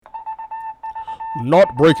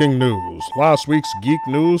Not breaking news. Last week's Geek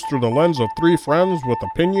News through the lens of three friends with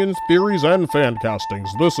opinions, theories, and fan castings.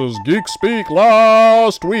 This is Geek Speak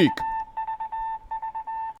Last Week.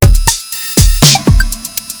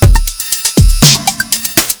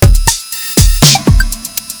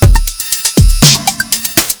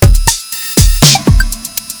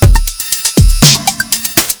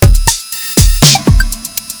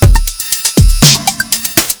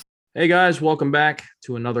 Hey guys, welcome back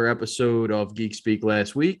to another episode of Geek Speak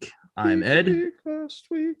Last Week. I'm Ed. Last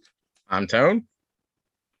week. I'm Tone.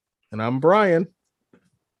 And I'm Brian.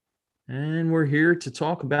 And we're here to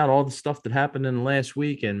talk about all the stuff that happened in the last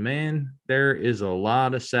week. And man, there is a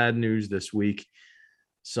lot of sad news this week.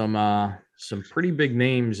 Some pretty big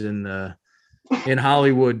names in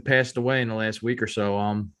Hollywood passed away in the last week or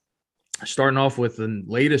so. Starting off with the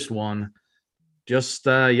latest one, just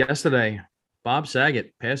yesterday. Bob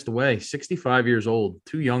Saget passed away, 65 years old,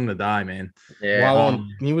 too young to die, man. Yeah. While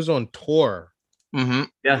he was on tour. Mm-hmm.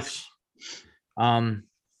 Yes. And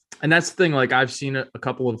that's the thing, like I've seen a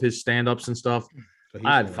couple of his stand-ups and stuff. So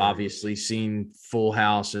I've obviously seen Full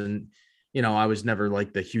House, and you know, I was never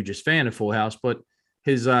like the hugest fan of Full House, but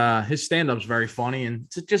his stand-up's very funny, and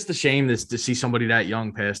it's just a shame to see somebody that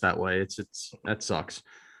young pass that way. It's that sucks.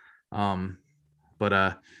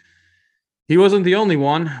 But he wasn't the only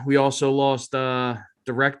one. We also lost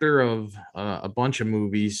director of a bunch of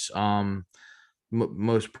movies.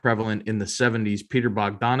 Most prevalent in the 70s, Peter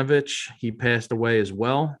Bogdonavich. He passed away as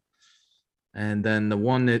well. And then the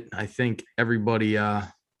one that I think everybody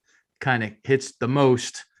kind of hits the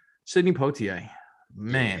most, Sidney Poitier.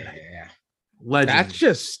 Man, Yeah. legend.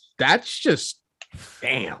 That's just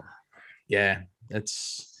damn. Yeah,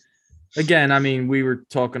 it's again. I mean, we were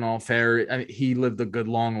talking off air. I mean, he lived a good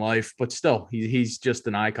long life, but still, he's just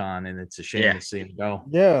an icon, and it's a shame to see him go.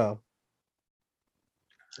 Yeah.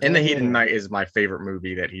 In the Heat of the Night is my favorite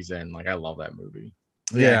movie that he's in. Like, I love that movie.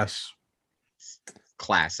 Yes.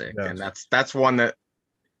 Classic. Yes. And that's one that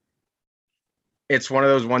it's one of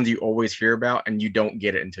those ones you always hear about and you don't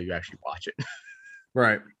get it until you actually watch it.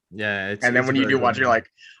 Right. Yeah. And then when you do watch it, you're like,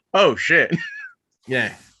 oh shit.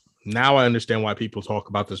 Yeah. Now I understand why people talk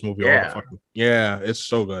about this movie all Yeah. the fucking. Yeah, it's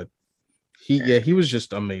so good. He was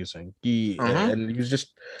just amazing. And he was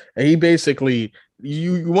just he basically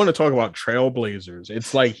you want to talk about trailblazers.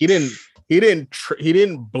 It's like he didn't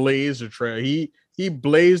blaze a trail. He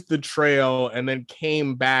blazed the trail and then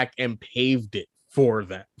came back and paved it for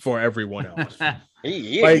everyone else.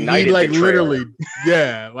 He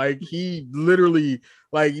literally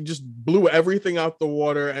he just blew everything out the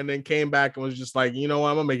water and then came back and was just like, you know what,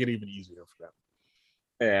 I'm gonna make it even easier for them.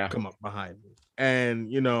 Yeah. Come up behind me.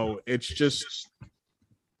 And you know, it's just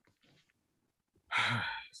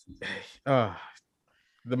the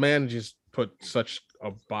man just put such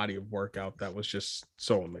a body of work out that was just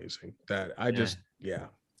so amazing that I just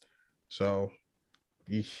so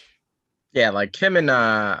Yeah, like him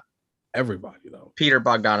and everybody though. Peter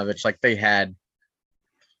Bogdanovich, like they had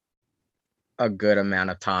a good amount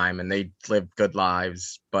of time and they lived good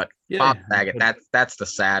lives. But Bob Saget, that's the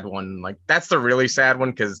sad one. Like that's the really sad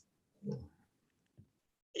one because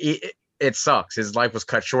it sucks. His life was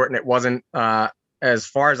cut short, and it wasn't as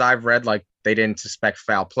far as I've read, like they didn't suspect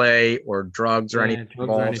foul play or drugs or anything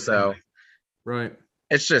involved. So right.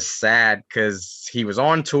 It's just sad because he was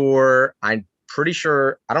on tour. I'm pretty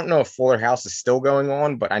sure, I don't know if Fuller House is still going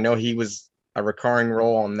on, but I know he was a recurring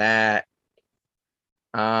role on that.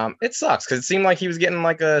 It sucks because it seemed like he was getting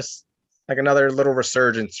like another little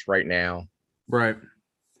resurgence right now. Right.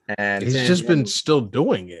 And he's just been still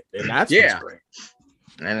doing it. And that's what's great.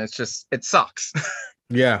 And it sucks.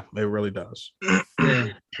 Yeah, it really does. Yeah,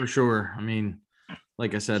 for sure. I mean,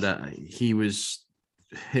 like I said, he was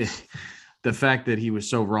the fact that he was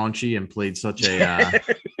so raunchy and played such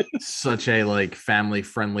a like family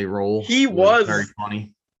friendly role. He was very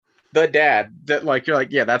funny. The dad that like you're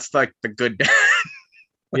like, yeah, that's like the good dad.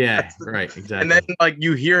 Yeah, right, exactly. And then like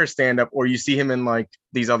you hear stand up or you see him in like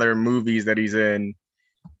these other movies that he's in,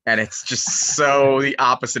 and it's just so the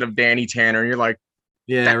opposite of Danny Tanner. You're like,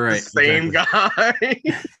 yeah, that's right, the same guy.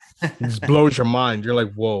 It just blows your mind. You're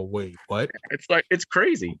like, whoa, wait, what? It's like it's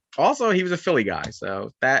crazy. Also, he was a Philly guy,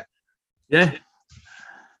 so that and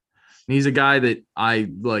he's a guy that I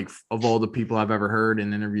like of all the people I've ever heard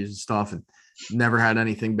in interviews and stuff, and never had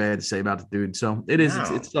anything bad to say about the dude. So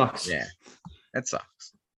it sucks. Yeah, it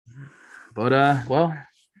sucks. But well,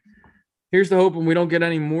 here's the hoping we don't get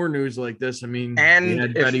any more news like this. I mean, we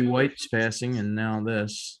had Betty White's passing, and now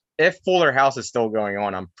this. If Fuller House is still going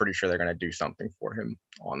on, I'm pretty sure they're going to do something for him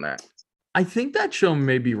on that. I think that show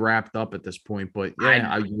may be wrapped up at this point, but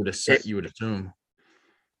yeah, you would assume.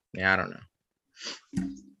 Yeah, I don't know.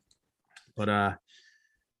 But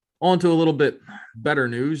on to a little bit better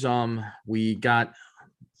news. We got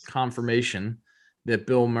confirmation that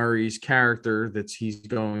Bill Murray's character that he's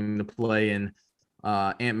going to play in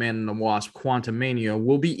Ant-Man and the Wasp Quantumania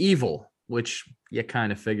will be evil, which you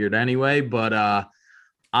kind of figured anyway, but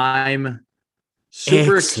I'm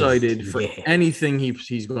super excited for anything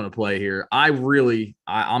he's going to play here.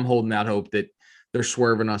 I'm holding out hope that they're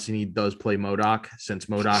swerving us and he does play MODOK, since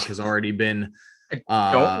MODOK has already been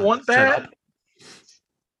don't want that.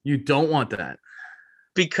 You don't want that.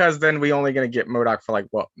 Because then we only going to get MODOK for like,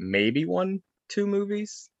 what, maybe 1-2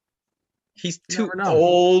 movies? He's too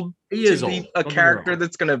old to be a character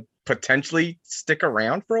that's going to potentially stick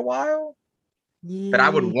around for a while. Yeah. That I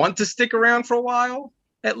would want to stick around for a while,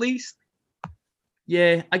 at least.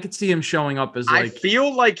 Yeah, I could see him showing up as like... I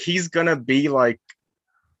feel like he's going to be like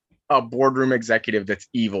a boardroom executive that's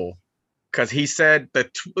evil. Because he said that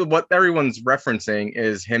what everyone's referencing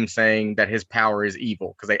is him saying that his power is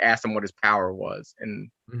evil. Because they asked him what his power was. And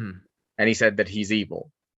he said that he's evil.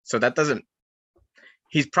 So that doesn't...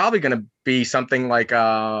 He's probably going to be something like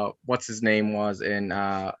what's his name was in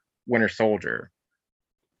Winter Soldier.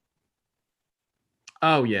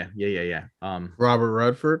 Oh, yeah. Robert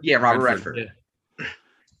Redford? Yeah, Robert Redford. Yeah.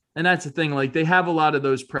 And that's the thing. Like, they have a lot of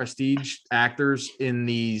those prestige actors in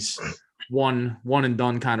these one and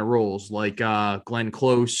done kind of roles, like Glenn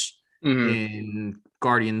Close in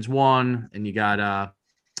Guardians 1, and you got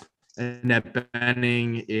Annette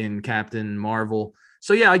Bening in Captain Marvel.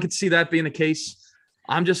 So yeah, I could see that being the case.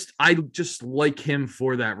 I just like him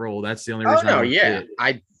for that role. That's the only reason.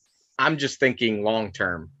 I'm just thinking long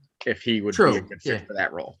term if he would be a good fit for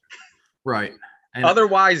that role. Right. And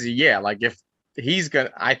otherwise, yeah, like if he's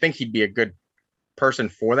I think he'd be a good person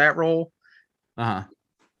for that role.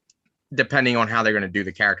 Depending on how they're going to do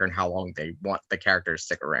the character and how long they want the character to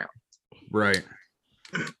stick around. Right.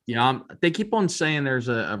 Yeah. They keep on saying there's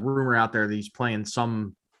a rumor out there that he's playing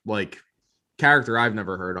some like character I've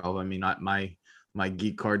never heard of. I mean, my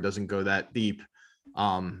geek card doesn't go that deep.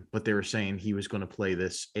 But they were saying he was going to play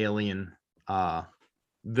this alien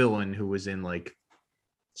villain who was in like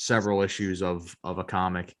several issues of a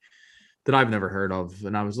comic that I've never heard of.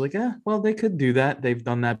 And I was like, well, they could do that. They've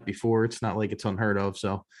done that before. It's not like it's unheard of.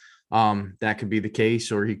 So that could be the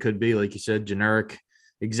case, or he could be, like you said, generic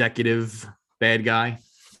executive bad guy.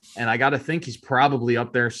 And I got to think he's probably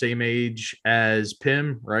up there, same age as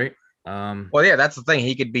Pym, right? Well, yeah, that's the thing.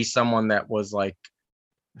 He could be someone that was like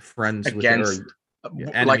friends against,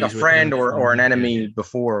 like a friend or an enemy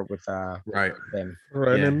before with right them.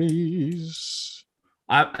 Enemies.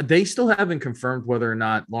 They still haven't confirmed whether or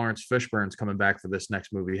not Lawrence Fishburne's coming back for this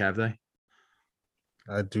next movie, have they?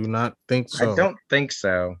 I do not think so. I don't think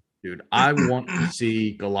so. Dude, I want to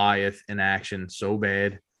see Goliath in action so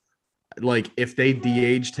bad. Like, if they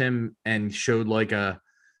de-aged him and showed like a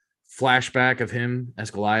flashback of him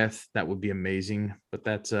as Goliath, that would be amazing. But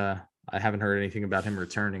that's I haven't heard anything about him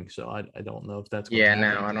returning, so I don't know if that's going to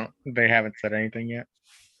happen. No, I don't. They haven't said anything yet.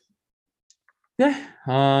 Yeah.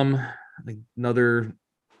 Another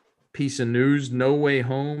piece of news: No Way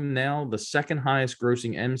Home now the second highest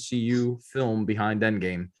grossing MCU film behind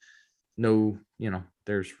Endgame. No,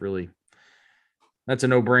 there's really, that's a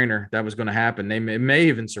no-brainer. That was going to happen. They may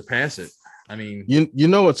even surpass it. I mean, you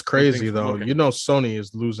know what's crazy though? You know, Sony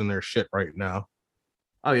is losing their shit right now.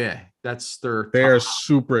 Oh yeah, that's they're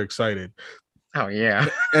super excited. Oh yeah.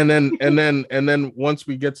 and then once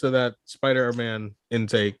we get to that Spider-Man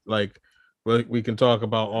intake, like we can talk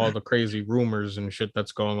about all the crazy rumors and shit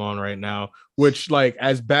that's going on right now, which like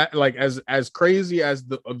as crazy as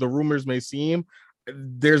the rumors may seem,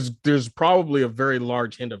 there's probably a very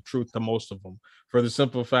large hint of truth to most of them, for the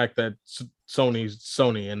simple fact that Sony's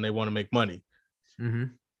Sony and they want to make money.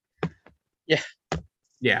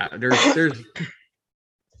 Yeah. There's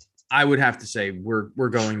I would have to say we're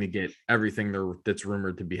going to get everything that's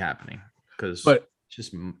rumored to be happening, because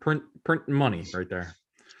just print money right there.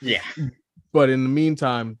 Yeah. But in the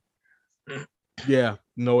meantime, yeah,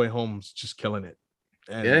 No Way Home's just killing it.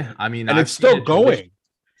 And, I mean, and it's still going.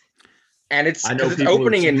 And it's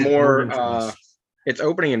opening in more. It's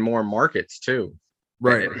opening in more markets too.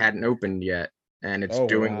 Right. It hadn't opened yet, and it's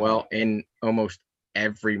doing well in almost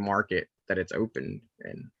every market that it's opened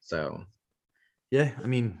in. So, yeah, I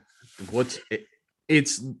mean,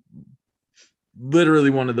 it's literally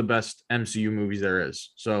one of the best MCU movies there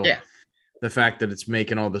is. So, yeah, the fact that it's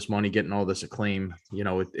making all this money, getting all this acclaim,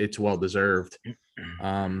 it's well deserved.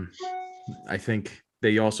 I think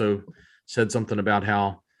they also said something about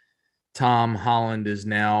how Tom Holland is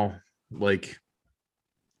now like,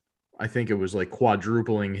 I think it was like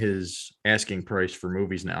quadrupling his asking price for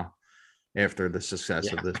movies now. after the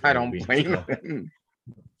success of this movie. I don't blame him.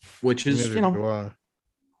 Which is,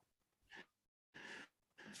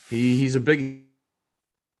 he's a big,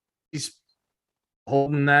 he's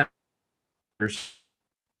holding that.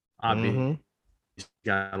 Obviously, he's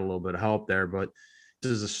got a little bit of help there, but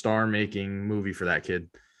this is a star-making movie for that kid,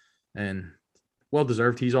 and well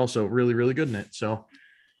deserved. He's also really, really good in it. So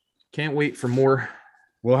can't wait for more.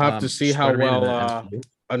 We'll have to see how well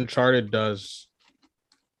Uncharted does.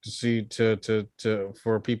 To see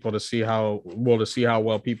for people to see how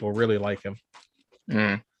well people really like him.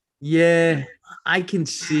 Yeah, I can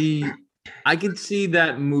see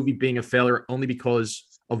that movie being a failure only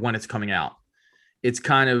because of when it's coming out. It's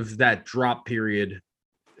kind of that drop period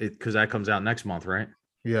because that comes out next month, right?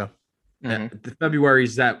 Yeah. February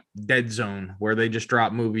is that dead zone where they just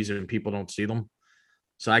drop movies and people don't see them.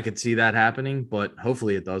 So I could see that happening, but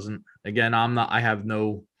hopefully it doesn't. Again, I have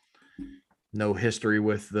no history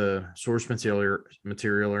with the source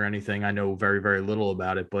material or anything. I know very, very little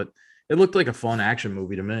about it, but it looked like a fun action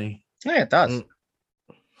movie to me. Yeah, it does.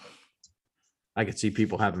 I could see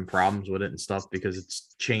people having problems with it and stuff because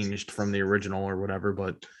it's changed from the original or whatever,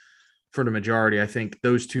 but for the majority, I think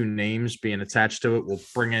those two names being attached to it will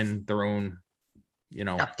bring in their own,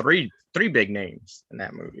 three big names in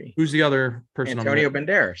that movie. Who's the other person? Antonio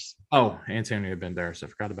Banderas. Oh, Antonio Banderas. I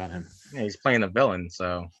forgot about him. Yeah, he's playing the villain,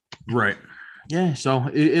 so. Right. Yeah, so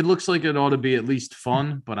it looks like it ought to be at least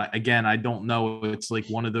fun, but I don't know. It's like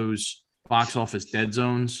one of those box office dead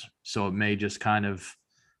zones, so it may just kind of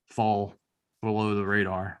fall below the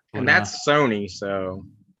radar. But, and that's Sony, so.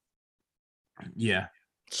 Yeah.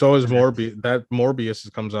 So is Morbius. That Morbius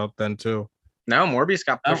comes out then too. No, Morbius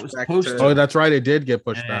got pushed back. Oh, that's right. It did get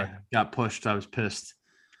pushed back. Got pushed. I was pissed.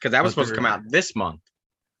 Because that was supposed to come out this month.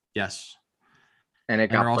 Yes. And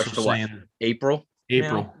it got pushed to what? April?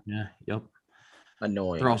 Yeah. Yep.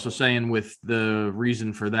 Annoying. They're also saying with the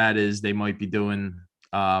reason for that is they might be doing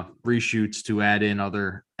reshoots to add in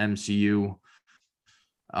other MCU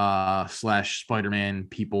 / Spider-Man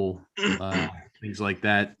people, things like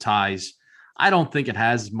that, ties. I don't think it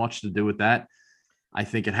has much to do with that. I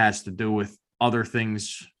think it has to do with other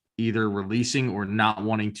things either releasing or not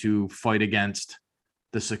wanting to fight against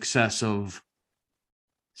the success of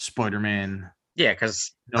Spider-Man. Yeah,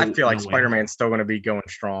 because I feel like Spider-Man's still going to be going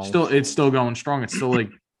strong. It's still going strong. It's still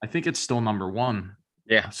I think it's still number one.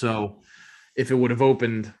 Yeah. So if it would have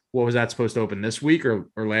opened, what was that supposed to open this week or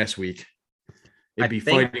last week? It'd be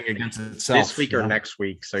fighting against itself. This week or next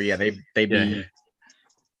week. So yeah, they'd be.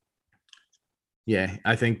 Yeah,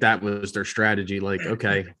 I think that was their strategy. Like,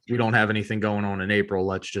 okay, we don't have anything going on in April.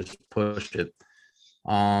 Let's just push it.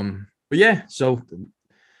 But yeah, so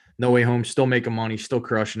No Way Home still making money, still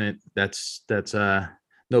crushing it. That's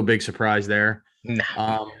no big surprise there.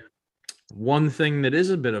 No. One thing that is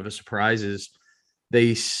a bit of a surprise is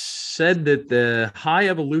they said that the High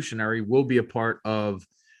Evolutionary will be a part of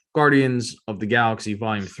Guardians of the Galaxy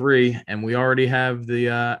Volume 3, and we already have the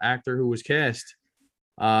actor who was cast.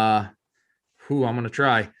 Who I'm going to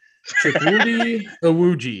try. Chikwudi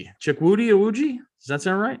Iwuji. Does that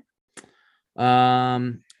sound right?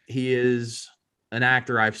 He is an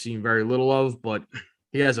actor I've seen very little of, but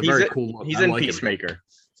he has a very cool look. He's in Peacemaker.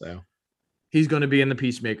 So he's going to be in the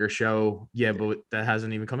Peacemaker show. Yeah, but that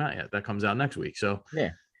hasn't even come out yet. That comes out next week. So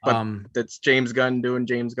yeah, but that's James Gunn doing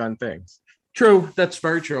James Gunn things. True. That's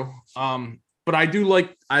very true. But I do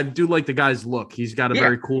like the guy's look. He's got a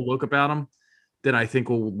very cool look about him that I think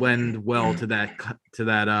will lend well to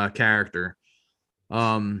that character.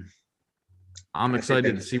 I'm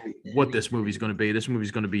excited to see what this movie's going to be. This movie's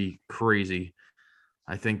going to be crazy.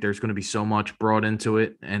 I think there's going to be so much brought into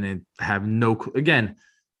it, and it have no again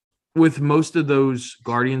with most of those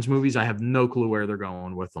Guardians movies, I have no clue where they're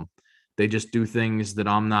going with them. They just do things that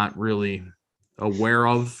I'm not really aware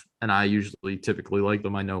of, and I typically like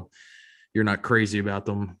them. I know you're not crazy about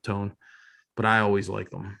them, Tone, but I always like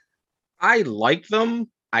them. I like them.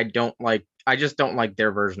 I just don't like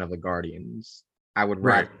their version of the Guardians. I would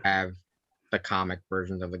rather have the comic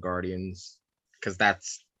versions of the Guardians because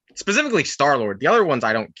that's specifically Star-Lord. The other ones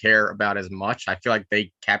I don't care about as much. I feel like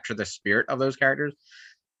they capture the spirit of those characters.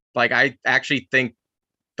 Like I actually think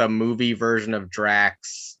the movie version of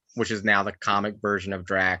Drax, which is now the comic version of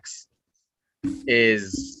Drax, he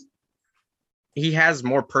has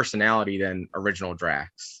more personality than original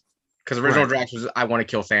Drax. Because original Drax was, I want to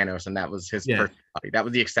kill Thanos, and that was his personality. That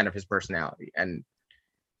was the extent of his personality. And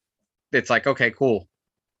it's like, okay, cool.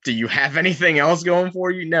 Do you have anything else going for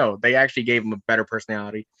you? No, they actually gave him a better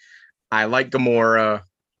personality. I like Gamora,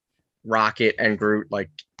 Rocket, and Groot. Like,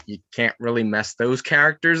 you can't really mess those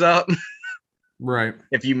characters up. Right.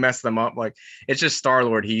 If you mess them up, like, it's just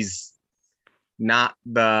Star-Lord. He's not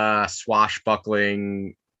the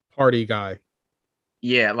swashbuckling party guy.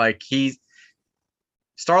 Yeah, like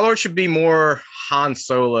Star-Lord should be more Han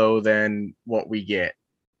Solo than what we get.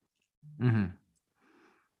 Mm-hmm.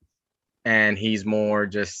 And he's more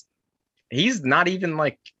just he's not even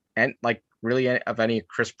like really of any of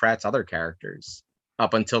Chris Pratt's other characters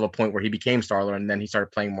up until the point where he became Star-Lord, and then he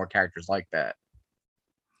started playing more characters like that.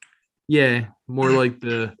 Yeah, more like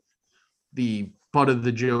the butt of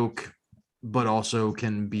the joke, but also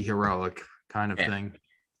can be heroic kind of thing,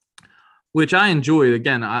 which I enjoy.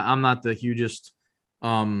 Again, I'm not the hugest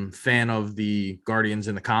fan of the Guardians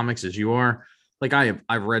in the comics as you are. Like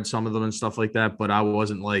I've read some of them and stuff like that, but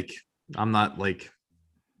I'm not like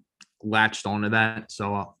latched onto that.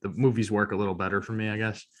 So the movies work a little better for me, I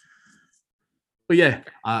guess. But yeah,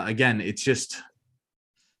 again, it's just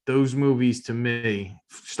those movies to me,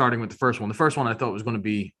 starting with the first one. The first one I thought was going to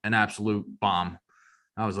be an absolute bomb.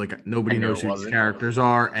 I was like, nobody knows who these characters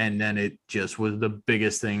are. And then it just was the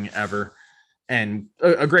biggest thing ever. And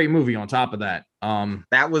a great movie on top of that.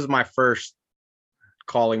 That was my first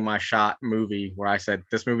calling my shot movie where I said,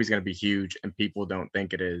 this movie's going to be huge and people don't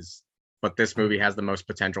think it is. But this movie has the most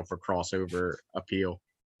potential for crossover appeal.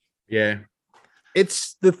 Yeah.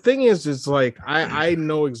 It's the thing is like I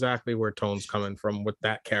know exactly where Tone's coming from with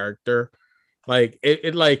that character. Like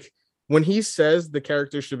it like when he says the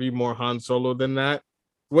character should be more Han Solo than that,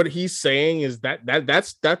 what he's saying is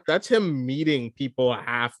that's him meeting people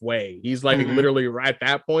halfway. He's like literally right at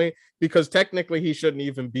that point, because technically he shouldn't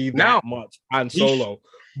even be that much Han Solo.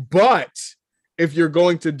 But if you're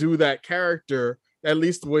going to do that character, at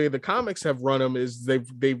least the way the comics have run him is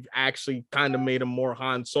they've actually kind of made him more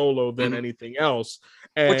Han Solo than anything else.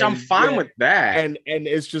 And, which I'm fine with that. And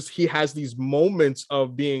it's just he has these moments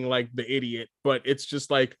of being like the idiot, but it's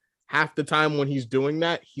just like half the time when he's doing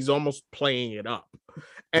that, he's almost playing it up.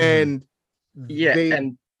 And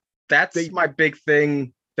and that's my big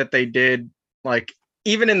thing that they did, like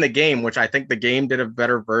even in the game, which I think the game did a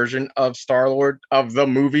better version of Star-Lord, of the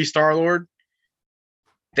movie Star-Lord.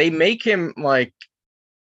 They make him like,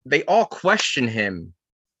 they all question him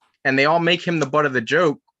and they all make him the butt of the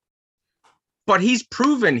joke, but he's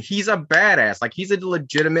proven he's a badass. Like he's a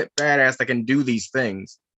legitimate badass that can do these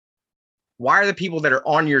things. Why are the people that are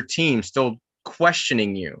on your team still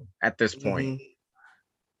questioning you at this point?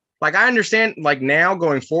 Like I understand, like now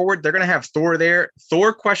going forward, they're going to have Thor there.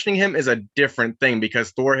 Thor questioning him is a different thing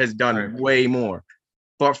because Thor has done way more.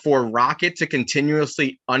 But for Rocket to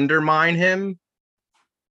continuously undermine him,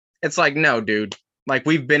 it's like, no, dude. Like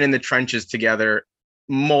we've been in the trenches together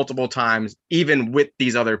multiple times, even with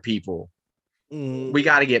these other people. We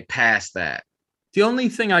got to get past that. The only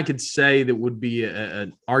thing I could say that would be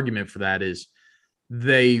an argument for that is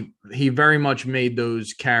he very much made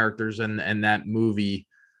those characters and that movie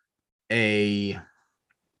a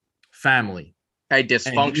family, a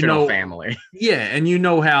dysfunctional family. Yeah, and you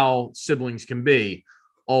know how siblings can be,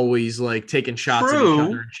 always like taking shots at each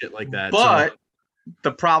other and shit like that. But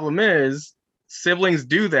the problem is siblings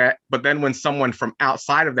do that, but then when someone from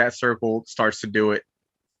outside of that circle starts to do it,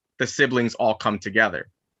 the siblings all come together.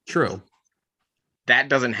 True. That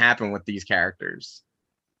doesn't happen with these characters.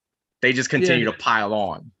 They just continue to pile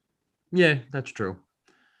on. Yeah, that's true.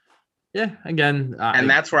 Yeah, again, and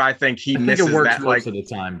that's where I think he misses it works that. Most like of the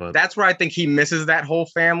time, but that's where I think he misses that whole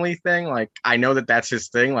family thing. Like I know that that's his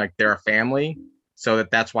thing. Like they're a family, so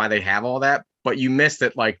that's why they have all that. But you missed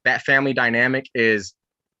it. Like that family dynamic is,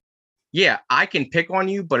 yeah, I can pick on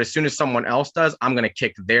you, but as soon as someone else does, I'm gonna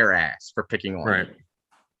kick their ass for picking on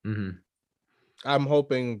you. I'm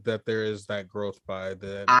hoping that there is that growth by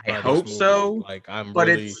the. I hope so. Like I'm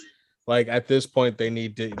really. Like at this point, they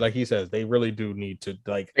need to, like he says, they really do need to,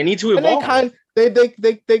 like they need to evolve.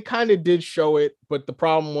 They kind of did show it, but the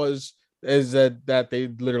problem is that they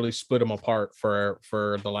literally split them apart for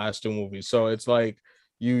the last two movies. So it's like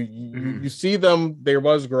you see them, there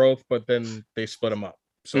was growth, but then they split them up.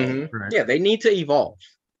 So yeah, they need to evolve,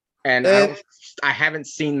 and I haven't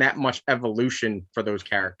seen that much evolution for those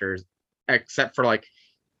characters, except for like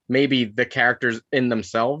maybe the characters in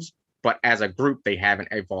themselves. But as a group, they haven't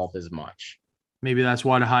evolved as much. Maybe that's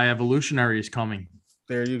why the High Evolutionary is coming.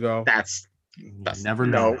 There you go. That's never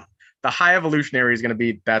know. The High Evolutionary is going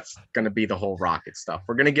to be the whole Rocket stuff.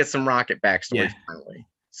 We're going to get some Rocket backstory finally.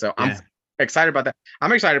 So I'm excited about that.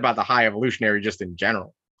 I'm excited about the High Evolutionary just in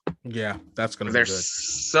general. Yeah, that's going to be good.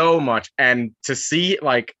 There's so much. And to see,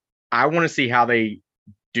 like, I want to see how they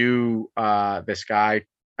do this guy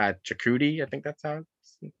at Chakotay. I think that's how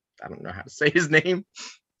I don't know how to say his name.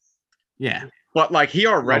 Yeah. But like he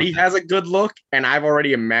already has a good look, and I've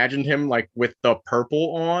already imagined him like with the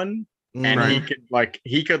purple on. and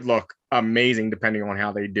he could look amazing depending on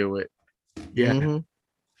how they do it. Yeah.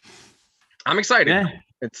 I'm excited. Yeah.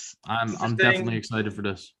 It's I'm definitely excited for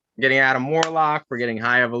this. Getting Adam Warlock, we're getting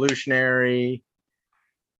High Evolutionary,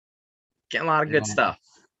 getting a lot of good stuff.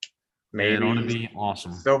 Maybe it ought to be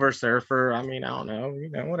awesome. Silver Surfer. I mean, I don't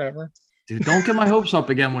know, whatever. Dude, don't get my hopes up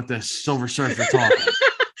again with this Silver Surfer talk.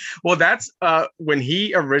 Well, that's when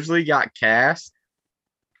he originally got cast,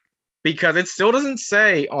 because it still doesn't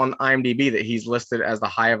say on IMDb that he's listed as the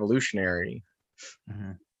High Evolutionary.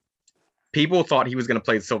 Mm-hmm. People thought he was going to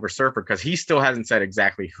play the Silver Surfer because he still hasn't said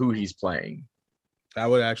exactly who he's playing. That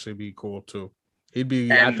would actually be cool too. I think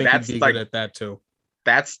he'd be good at that too.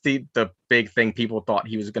 That's the big thing. People thought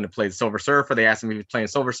he was going to play the Silver Surfer. They asked him if he was playing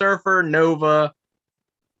Silver Surfer, Nova,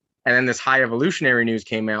 and then this High Evolutionary news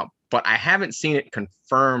came out, but I haven't seen it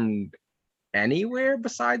confirmed anywhere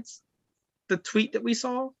besides the tweet that we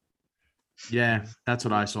saw. Yeah, that's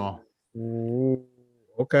what I saw. Ooh,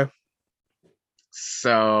 okay.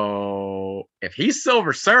 So if he's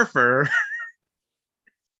Silver Surfer,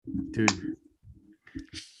 dude,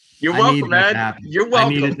 you're welcome, Ed. You're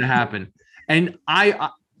welcome. I need it to happen. And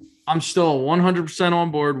I'm still 100%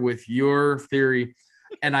 on board with your theory.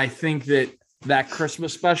 And I think that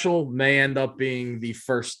Christmas special may end up being the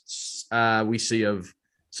first we see of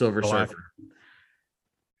Silver Surfer.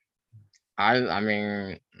 I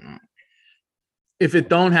mean, if it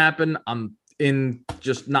don't happen, I'm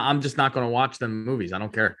just not going to watch them movies. I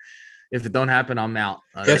don't care. If it don't happen, I'm out.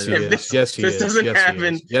 Yes, he is. Yes, he is. This doesn't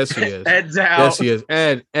happen. Yes, he is. Ed's out. Yes, he is.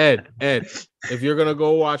 Ed. If you're gonna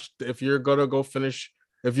go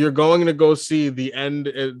see the end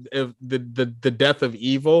of the death of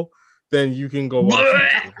evil, then you can go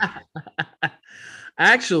watch.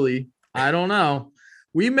 Actually, I don't know.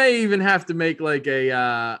 We may even have to make like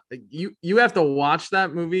a you have to watch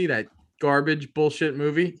that movie, that garbage bullshit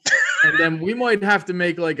movie. And then we might have to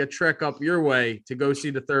make like a trek up your way to go see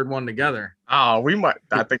the third one together. Oh, we might.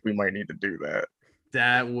 I think we might need to do that.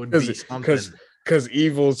 That would be something. Because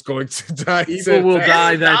Evil's going to die. Evil will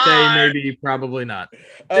die that day. Maybe, probably not.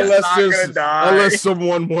 Unless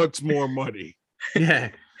someone wants more money. Yeah,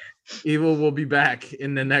 Evil will be back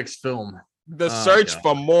in the next film. The search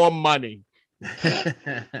for more money.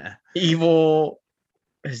 Evil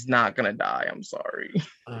is not gonna die. I'm sorry.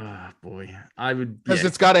 Boy, I would, because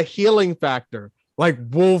it's got a healing factor, like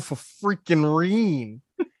Wolf freaking Reen.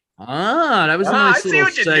 That was a nice little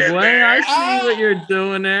segue. I see what you're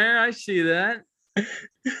doing there. I see that.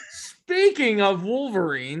 Speaking of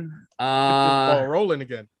Wolverine, ball rolling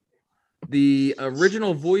again. The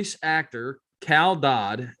original voice actor Cal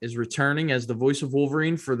Dodd is returning as the voice of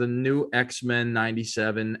Wolverine for the new X-Men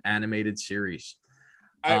 '97 animated series.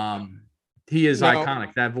 He is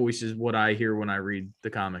iconic. That voice is what I hear when I read the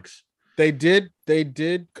comics. They did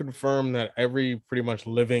confirm that every pretty much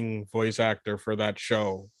living voice actor for that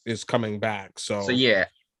show is coming back. So yeah,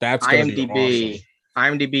 that's IMDb. Awesome.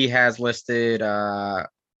 IMDb has listed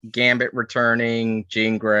Gambit returning,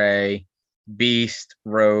 Jean Grey, Beast,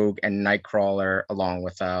 Rogue, and Nightcrawler, along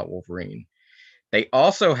with Wolverine. They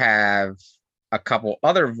also have a couple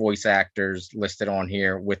other voice actors listed on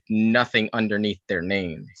here with nothing underneath their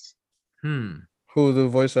names. Who are the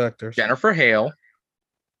voice actors? Jennifer Hale,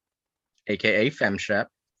 aka Femshep.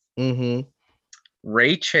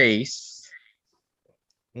 Ray Chase,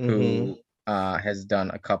 who has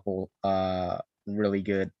done a couple really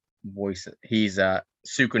good voices. He's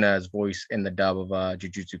Sukuna's voice in the dub of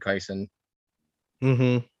Jujutsu Kaisen.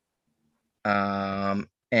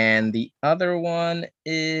 And the other one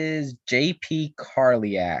is JP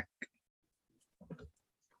Karliak,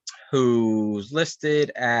 who's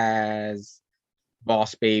listed as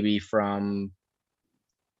Boss Baby from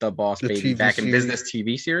the Boss Baby Back in Business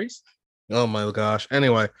TV series. Oh my gosh.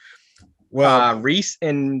 Anyway. Well, Reese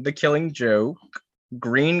in The Killing Joke,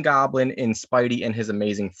 Green Goblin in Spidey and His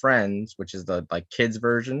Amazing Friends, which is the kids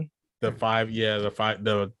version. The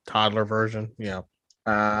toddler version. Yeah.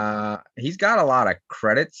 He's got a lot of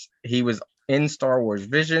credits. He was in Star Wars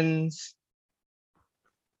Visions.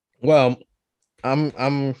 Well,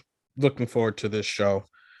 I'm looking forward to this show.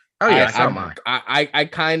 Oh yeah,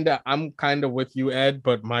 I'm kind of with you, Ed,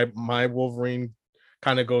 but my Wolverine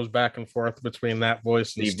kind of goes back and forth between that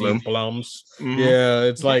voice and Steve Blum's. Yeah,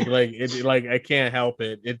 it's like I can't help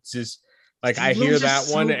it. It's just like Steve I hear that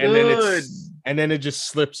one so and then it just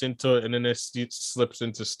slips into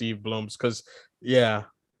Steve Blum's because yeah.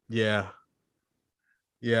 But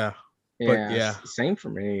yeah, same for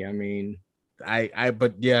me. I mean,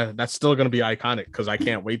 but yeah, that's still gonna be iconic because I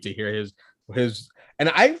can't wait to hear his. And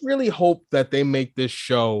I really hope that they make this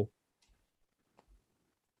show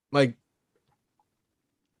like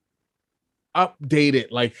update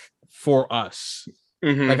it like for us.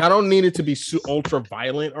 Like I don't need it to be ultra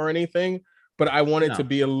violent or anything, but I want it to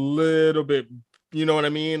be a little bit, you know what I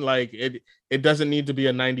mean? Like it doesn't need to be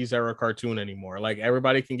a 90s era cartoon anymore. Like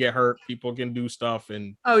everybody can get hurt, people can do stuff,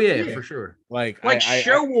 and for sure. Like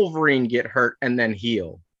show Wolverine get hurt and then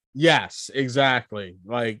heal. Yes, exactly.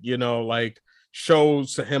 Like, you know, like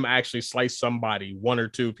shows him actually slice somebody, one or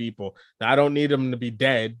two people. Now, I don't need him to be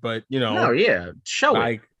dead, but you know, show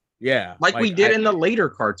like, it. Yeah, like we did in the later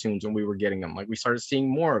cartoons when we were getting them. Like we started seeing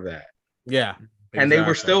more of that. Yeah, exactly. And they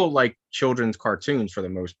were still like children's cartoons for the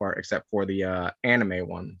most part, except for the anime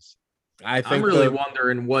ones. I'm really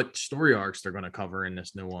wondering what story arcs they're going to cover in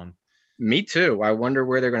this new one. Me too. I wonder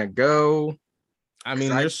where they're going to go. I mean,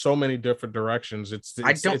 there's so many different directions.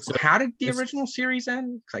 How did the original series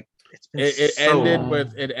end? Like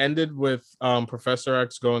it ended with Professor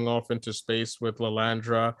X going off into space with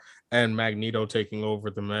Lilandra and Magneto taking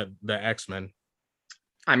over the X-Men.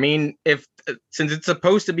 I mean, since it's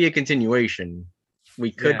supposed to be a continuation,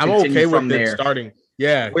 we could. I'm okay with it starting.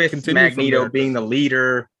 Yeah, with Magneto being the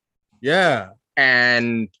leader. Yeah,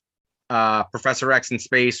 and Professor X in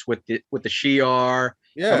space with the Shi'ar.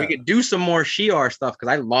 Yeah, and we could do some more Shi'ar stuff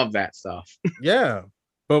because I love that stuff. Yeah.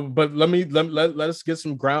 But let us get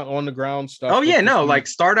some on the ground stuff. Oh yeah, no, like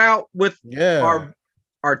start out with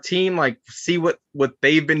our team, like see what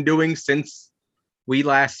they've been doing since we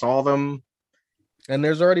last saw them. And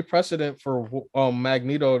there's already precedent for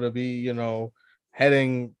Magneto to be, you know,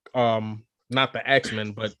 heading not the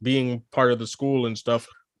X-Men, but being part of the school and stuff,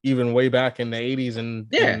 even way back in the 80s and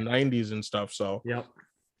 90s and stuff. So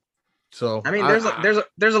So I mean,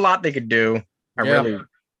 there's a lot they could do. I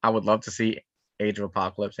would love to see Age of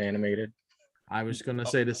Apocalypse animated. I was gonna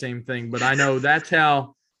say the same thing, but I know that's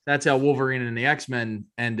how Wolverine and the X-Men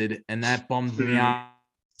ended, and that bummed me out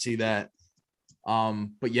to see that.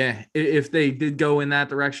 But yeah, if they did go in that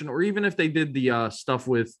direction, or even if they did the stuff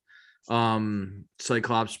with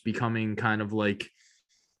Cyclops becoming kind of like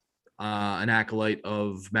an acolyte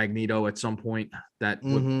of Magneto at some point, that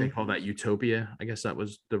what they call that Utopia. I guess that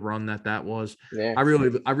was the run that was. Yeah. I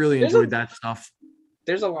really enjoyed that stuff.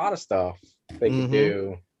 There's a lot of stuff they could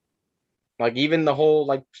do. Like even the whole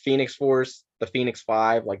like Phoenix Force, the Phoenix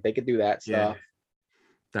 5, like they could do that stuff.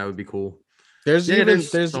 That would be cool. There was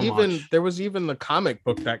even the comic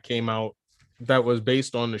book that came out that was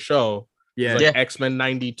based on the show. X-Men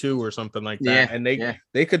 92 or something like that. And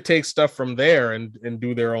they could take stuff from there and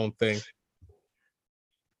do their own thing.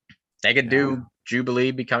 They could do Jubilee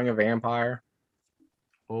becoming a vampire.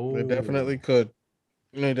 Oh, they definitely could.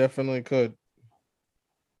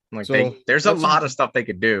 Like there's a lot of stuff they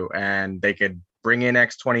could do, and they could bring in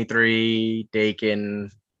X-23,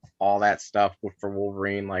 Dakin, all that stuff for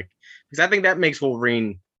Wolverine. Like, because I think that makes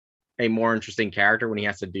Wolverine a more interesting character when he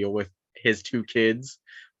has to deal with his two kids.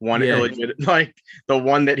 One illegitimate, like the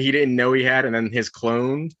one that he didn't know he had, and then his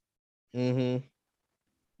clone.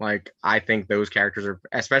 Like, I think those characters are,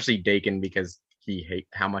 especially Dakin, because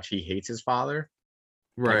how much he hates his father.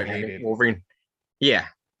 Right. Like, Wolverine. Yeah,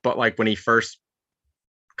 but like when he first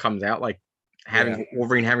comes out, like having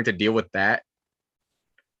Wolverine having to deal with that,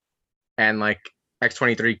 and like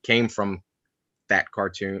X-23 came from that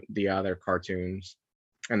cartoon, the other cartoons,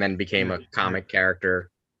 and then became a comic character.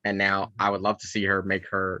 And now I would love to see her make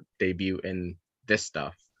her debut in this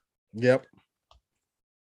stuff. Yep.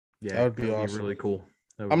 Yeah, that would be awesome. Really cool.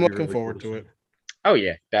 I'm looking forward to it. Oh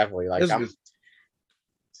yeah, definitely. Like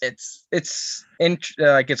it's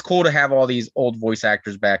cool to have all these old voice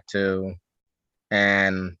actors back too,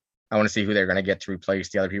 and I want to see who they're gonna get to replace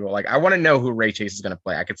the other people. Like I want to know who Ray Chase is gonna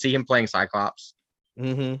play. I could see him playing Cyclops,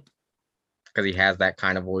 because he has that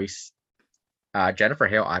kind of voice. Jennifer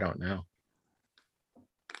Hale, I don't know.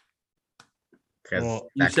 Well,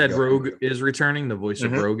 you said Rogue is returning. The voice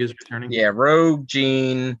of Rogue is returning. Yeah, Rogue,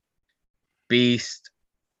 Jean, Beast,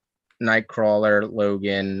 Nightcrawler,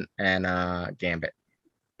 Logan, and Gambit.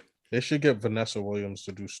 They should get Vanessa Williams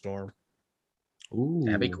to do Storm. Ooh,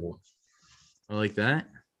 that'd be cool. I like that.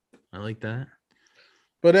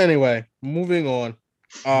 But anyway, moving on.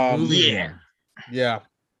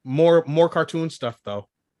 More cartoon stuff though.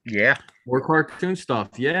 Yeah, more cartoon stuff.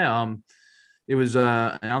 Yeah. It was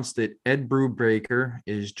announced that Ed Brubaker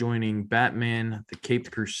is joining Batman The Caped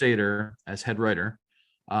Crusader as head writer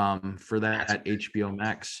for that HBO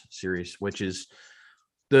Max series, which is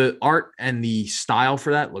the art and the style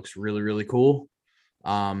for that looks really, really cool.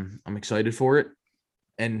 I'm excited for it.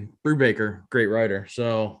 And Brubaker, great writer.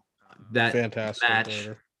 So that fantastic match.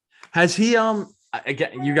 Writer. Has he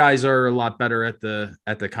again, you guys are a lot better at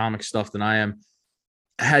the comic stuff than I am.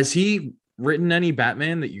 Has he written any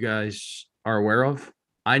Batman that you guys are aware of?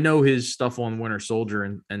 I know his stuff on Winter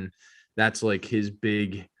Soldier, and that's like his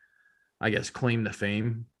big, I guess, claim to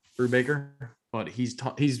fame, Brubaker. But he's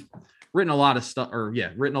written a lot of stuff,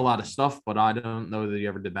 written a lot of stuff. But I don't know that he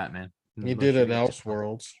ever did Batman. He did an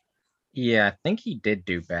Elseworlds. Yeah, I think he did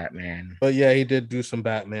do Batman. But yeah, he did do some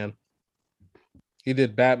Batman. He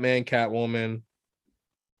did Batman, Catwoman.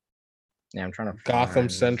 Yeah, I'm trying to Gotham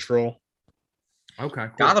Central. Okay,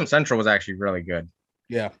 cool. Gotham Central was actually really good.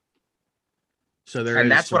 Yeah. So there,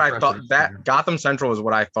 and that's what I thought. That Gotham Central is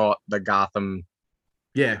what I thought the Gotham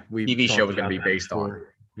TV show was going to be based on.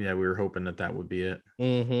 Yeah, we were hoping that would be it.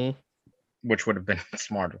 Mm-hmm. Which would have been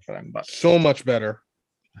smarter for them, but so much better.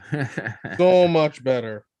 So much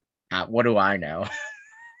better. What do I know?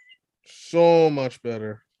 So much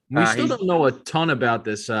better. We still don't know a ton about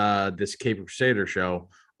this Caped Crusader show,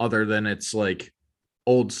 other than it's like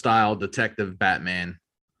old style detective Batman.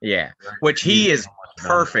 Yeah, which he is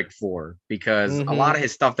perfect for, because a lot of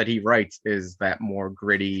his stuff that he writes is that more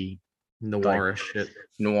gritty noir shit.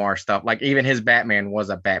 Noir stuff. Like even his Batman was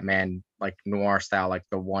a Batman like noir style, like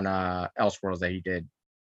the one Elseworlds that he did.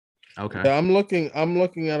 Okay. Yeah, I'm looking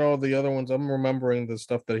at all the other ones. I'm remembering the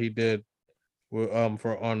stuff that he did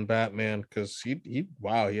for on Batman, because he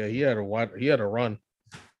had a run.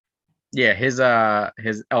 Yeah, his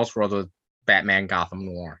Elseworlds was Batman Gotham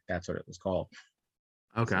Noir. That's what it was called.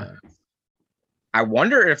 Okay. So, I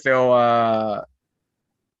wonder if they'll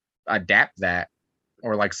adapt that,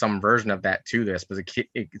 or like some version of that to this, because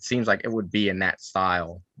it seems like it would be in that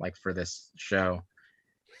style, like for this show.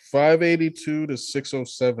 582 to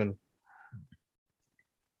 607.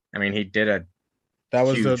 I mean, he did a. That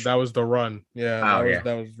was the run. Yeah.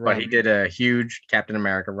 That was run. But he did a huge Captain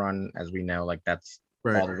America run, as we know. Like that's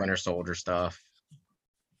all the Winter Soldier stuff.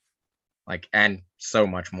 Like, and so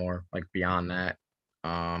much more. Like beyond that,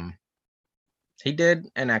 he did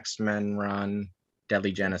an X-Men run,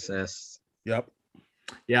 Deadly Genesis. Yep.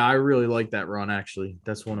 Yeah, I really like that run. Actually,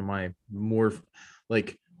 that's one of my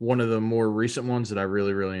one of the more recent ones that I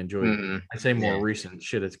really, really enjoyed. Mm-hmm. I say more recent.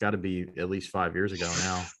 Shit, it's got to be at least 5 years ago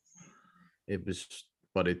now. It was,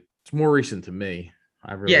 but it's more recent to me.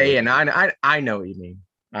 I really I know what you mean.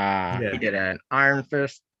 He did an Iron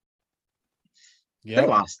Fist.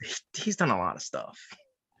 Yeah, he's done a lot of stuff.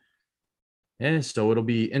 Yeah, so it'll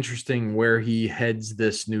be interesting where he heads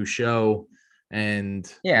this new show,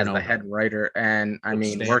 and as the head writer, and I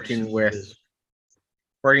mean working with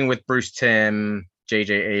Bruce Timm,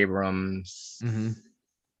 J.J. Abrams,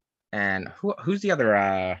 and who's the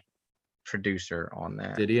other producer on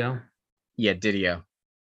that? Didio. Yeah, Didio.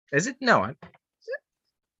 Is it? No, I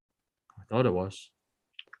thought it was.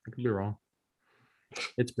 I could be wrong.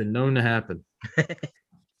 It's been known to happen. Has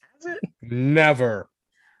it? Never.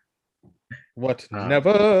 What?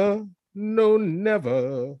 Never? No,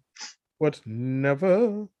 never. What?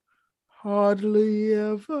 Never? Hardly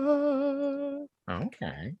ever.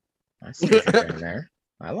 Okay. I see what you're doing there.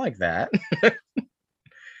 I like that.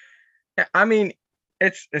 I mean,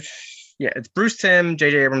 it's Bruce Timm,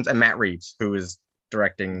 J.J. Abrams, and Matt Reeves, who is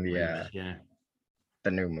directing the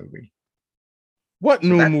new movie. What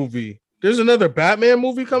new movie? There's another Batman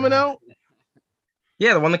movie coming out?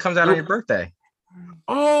 Yeah, the one that comes out on your birthday.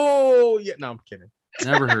 Oh, yeah. No, I'm kidding.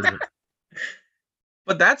 Never heard of it.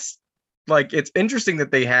 But that's like, it's interesting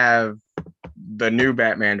that they have the new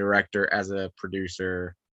Batman director as a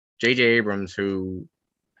producer, J.J. Abrams, who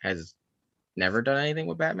has never done anything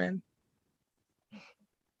with Batman.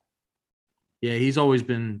 Yeah, he's always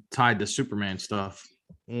been tied to Superman stuff.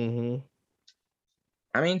 Mm-hmm.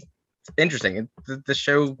 I mean, it's interesting. The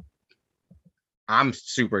show, I'm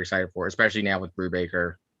super excited for, especially now with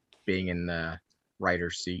Brubaker being in the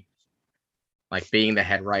writer's seat, like being the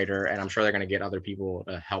head writer, and I'm sure they're going to get other people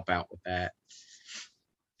to help out with that.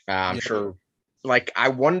 I'm sure. Like, I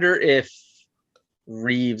wonder if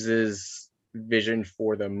Reeves's vision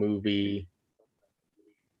for the movie,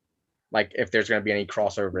 like if there's going to be any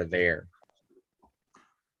crossover there.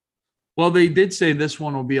 Well, they did say this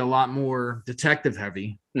one will be a lot more detective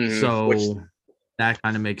heavy, so that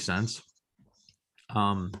kind of makes sense.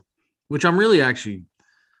 Which I'm really actually,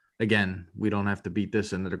 again, we don't have to beat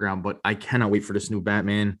this into the ground, but I cannot wait for this new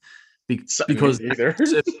Batman because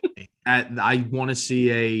I want to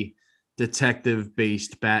see a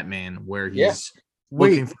detective-based Batman where he's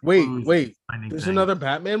wait. There's another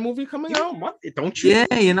Batman movie coming out? Don't you?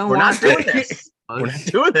 Yeah, you know we're what? Not doing this. We're not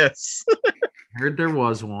doing this. Heard there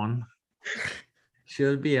was one.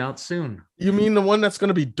 Should be out soon. You mean the one that's going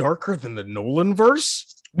to be darker than the Nolan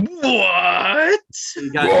verse? What?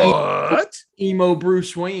 You got emo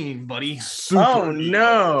Bruce Wayne, buddy.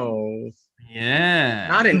 No. Yeah.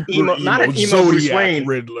 Not an emo Bruce Zodiac Wayne,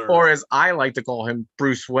 Riddler. or as I like to call him,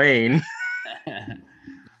 Bruce Wayne.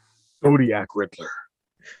 Zodiac Riddler.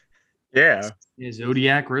 Yeah.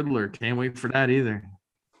 Zodiac Riddler. Can't wait for that either.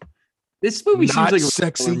 This movie Not seems like a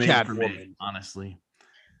sexy Riddler for me, Catwoman. honestly.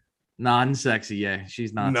 Non-sexy, yeah.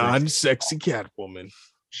 She's not non-sexy Catwoman.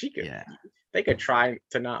 She could. Yeah. They could try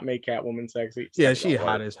to not make Catwoman sexy. She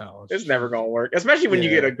hot as hell. It's never gonna work, especially when you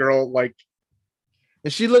get a girl like.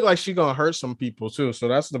 And she looked like she gonna hurt some people too, so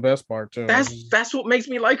that's the best part too. That's what makes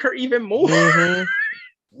me like her even more.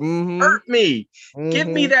 Hurt me. Give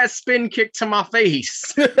me that spin kick to my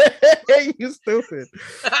face. You stupid.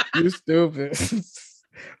 You stupid.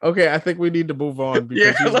 Okay, I think we need to move on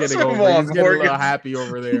because he's getting a little happy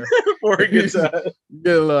over there. Before it gets get a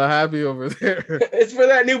little happy over there. It's for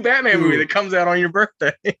that new Batman movie that comes out on your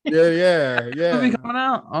birthday. Yeah. Movie coming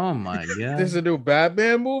out? Oh my god! There's a new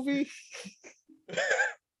Batman movie.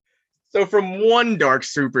 So from one dark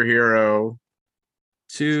superhero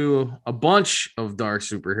to a bunch of dark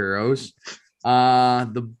superheroes,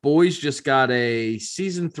 the boys just got a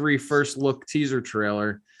season 3 first look teaser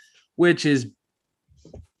trailer, which is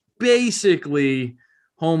basically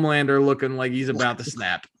Homelander looking like he's about to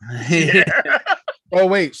snap. Oh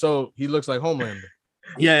wait, so he looks like Homelander.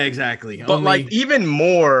 Yeah, exactly. But like even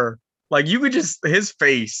more, like you could just his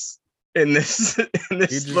face in this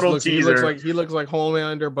little teaser. He looks like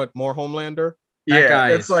Homelander, but more Homelander. That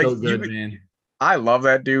guy is like so good, man. I love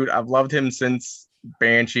that dude. I've loved him since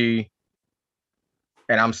Banshee,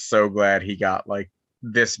 and I'm so glad he got like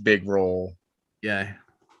this big role. Yeah,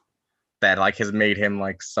 that like has made him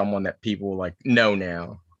like someone that people like know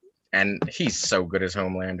now, and he's so good as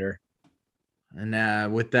Homelander.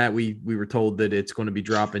 And with that, we were told that it's going to be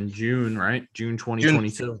dropping June, right? June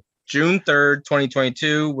 2022. June 3rd,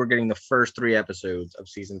 2022. We're getting the first 3 episodes of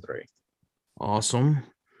season 3. Awesome.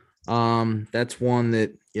 That's one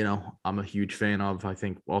that, I'm a huge fan of. I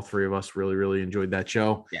think all 3 of us really, really enjoyed that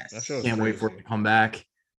show. Yes. Can't wait for it to come back.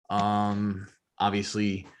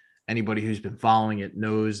 Obviously, anybody who's been following it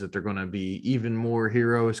knows that they're going to be even more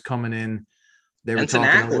heroes coming in. They were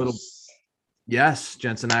talking a little. Yes,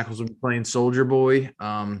 Jensen Ackles will be playing Soldier Boy.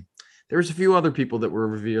 There was a few other people that were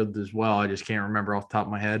revealed as well. I just can't remember off the top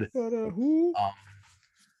of my head.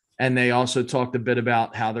 And they also talked a bit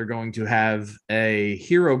about how they're going to have a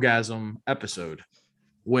Hero-gasm episode,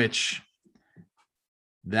 which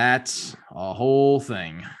that's a whole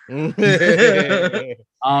thing. I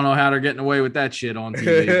don't know how they're getting away with that shit on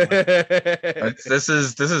TV. This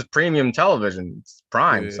is premium television. It's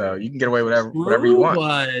Prime, so you can get away with whatever you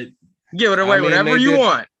want. Give it away whatever you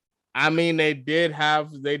want. I mean, they did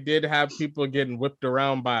have people getting whipped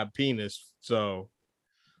around by a penis. So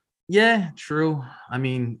yeah, true. I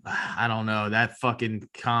mean, I don't know. That fucking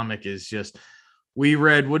comic is just. We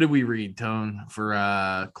read. What did we read, Tone,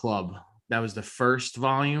 for Club? That was the first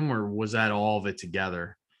volume, or was that all of it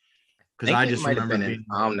together? Because I just remember being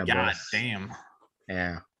God damn.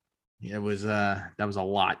 Yeah. It was that was a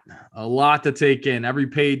lot to take in. Every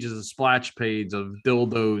page is a splash page of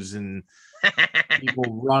dildos and people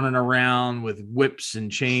running around with whips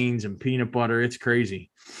and chains and peanut butter. It's crazy.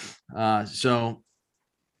 So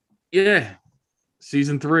yeah,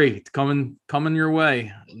 season 3 it's coming your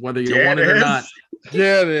way, whether you want it or not.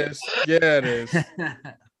 Yeah, it is.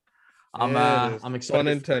 I'm excited.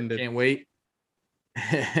 Unintended. Can't wait.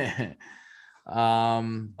 All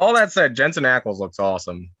that said, Jensen Ackles looks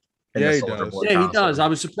awesome. Yeah, he does. Yeah, he does. I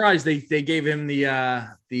was surprised they gave him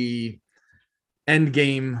the end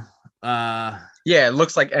game. Yeah, it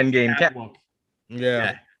looks like Endgame Cap.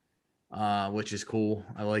 Yeah. Which is cool.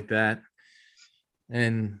 I like that.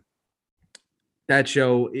 And that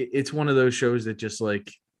show, it's one of those shows that just like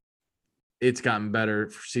it's gotten better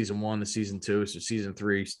for season 1 to season 2. So season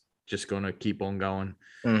 3 is just going to keep on going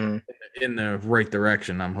in the right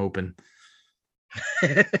direction, I'm hoping.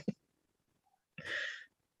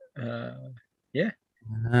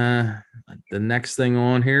 Yeah. The next thing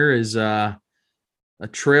on here is a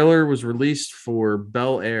trailer was released for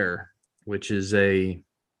Bel Air, which is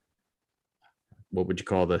what would you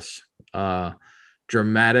call this?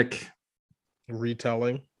 Dramatic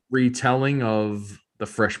retelling of the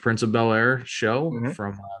Fresh Prince of Bel Air show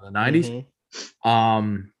from the 90s.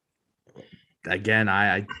 Again,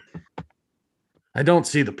 I don't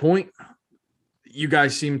see the point. You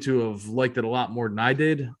guys seem to have liked it a lot more than I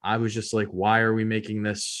did. I was just like, why are we making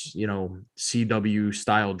this, CW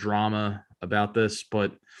style drama about this?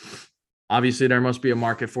 But obviously there must be a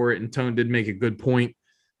market for it. And Tone did make a good point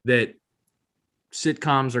that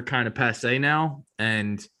sitcoms are kind of passe now.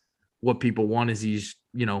 And what people want is these,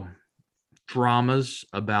 dramas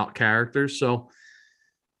about characters. So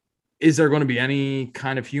Is there going to be any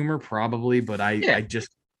kind of humor? Probably, but I just,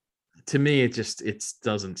 to me, it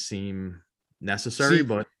doesn't seem necessary. See,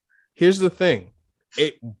 but here's the thing.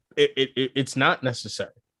 It's not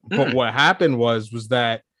necessary. But what happened was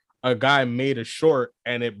that a guy made a short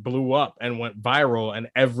and it blew up and went viral and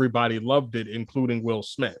everybody loved it, including Will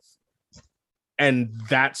Smith. And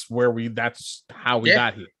that's how we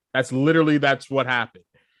got here. That's what happened.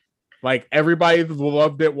 Like, everybody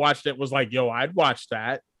loved it, watched it, was like, yo, I'd watch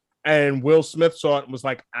that. And Will Smith saw it and was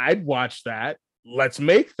like, I'd watch that. Let's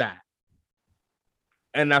make that.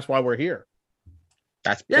 And that's why we're here.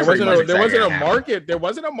 There wasn't a market. There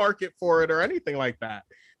wasn't a market for it or anything like that.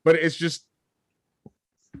 But it's just,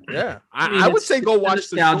 yeah. I would say go watch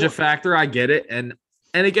the nostalgia factor. I get it. And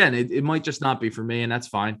again, it might just not be for me, and that's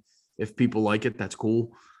fine. If people like it, that's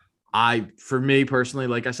cool. For me personally,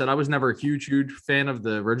 like I said, I was never a huge fan of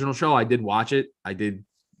the original show. I did watch it. I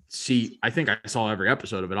think I saw every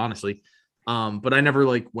episode of it, honestly. But I never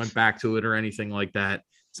went back to it or anything like that.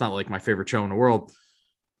 It's not like my favorite show in the world.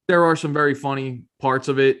 There are some very funny parts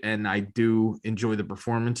of it, and I do enjoy the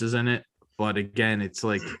performances in it. But again, it's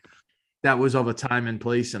like that was of a time and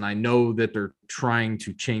place, and I know that they're trying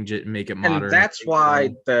to change it and make it modern. And that's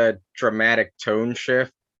why the dramatic tone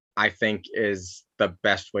shift, I think, is the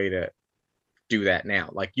best way to do that now.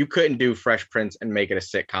 Like, you couldn't do Fresh Prince and make it a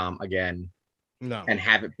sitcom again. No. And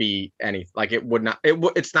have it be it would not.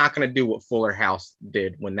 It's not going to do what Fuller House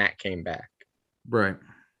did when that came back. Right.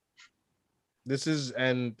 This is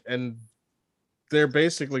and they're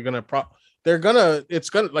basically gonna it's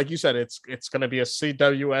gonna, like you said, it's gonna be a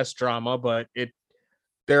CWS drama, but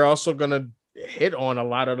they're also gonna hit on a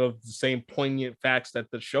lot of the same poignant facts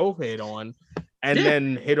that the show hit on, and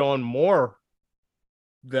then hit on more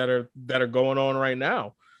that are going on right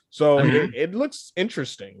now. So it looks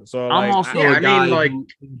interesting. So I'm also a guy who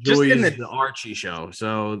enjoys the Archie show.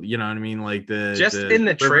 So you know what I mean? Like in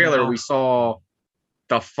the trailer, we saw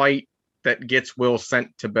the fight that gets Will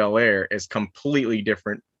sent to Bel Air is completely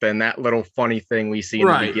different than that little funny thing we see in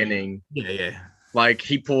the beginning. Yeah. Like,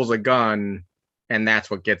 he pulls a gun and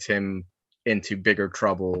that's what gets him into bigger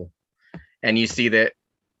trouble. And you see that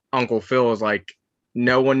Uncle Phil is like,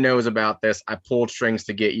 no one knows about this. I pulled strings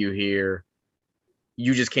to get you here.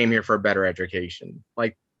 You just came here for a better education.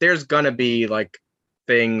 Like, there's gonna be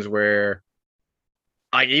things where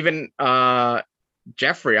even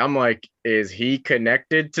Jeffrey, I'm like, is he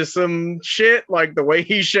connected to some shit? Like, the way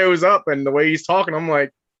he shows up and the way he's talking, I'm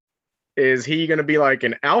like, is he gonna be like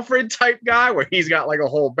an Alfred type guy where he's got a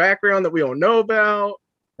whole background that we don't know about?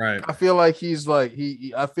 Right. I feel like he's Phil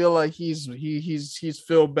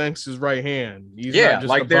Banks's right hand. He's not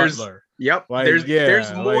just a butler. Yep.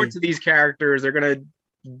 There's more to these characters. They're gonna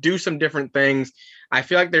do some different things. I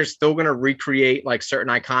feel like they're still gonna recreate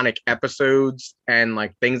certain iconic episodes and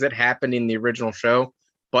things that happened in the original show,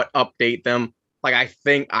 but update them. I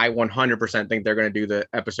 100% think they're gonna do the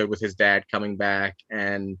episode with his dad coming back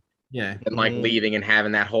and leaving and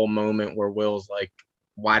having that whole moment where Will's like,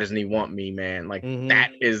 why doesn't he want me, man?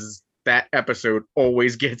 That episode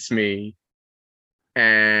always gets me.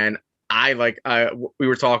 And we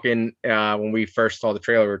were talking when we first saw the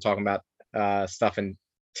trailer, we were talking about stuff in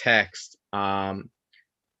text.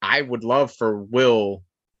 I would love for Will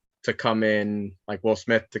to come in, Will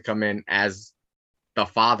Smith to come in as the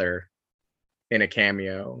father in a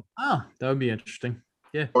cameo. Oh, that would be interesting.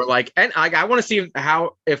 Yeah. Or and I want to see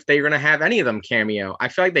if they're gonna have any of them cameo. I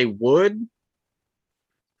feel like they would.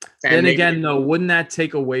 Then again, though, wouldn't that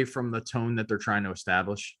take away from the tone that they're trying to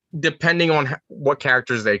establish? Depending on what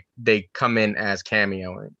characters they come in as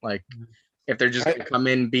cameoing. If they're just gonna come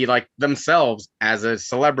in, be themselves as a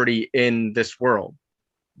celebrity in this world.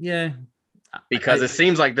 Yeah. Because it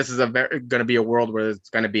seems like this is gonna be a world where it's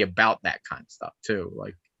gonna be about that kind of stuff too.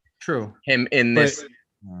 True. Him in this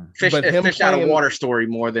fish out of water story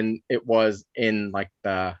more than it was in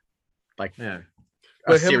the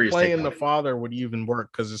But him playing the father would even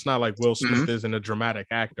work because it's not like Will Smith isn't a dramatic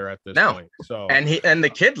actor at this point. So and the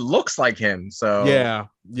kid looks like him. So yeah,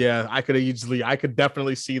 I could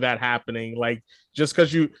definitely see that happening. Just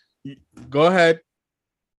because you go ahead,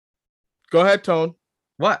 Tone.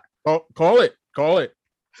 What? Call it. Go ahead.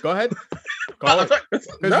 Call it.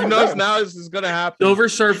 Because now this is gonna happen. Silver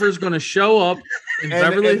Surfer's gonna show up in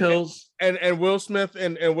Beverly Hills. And Will Smith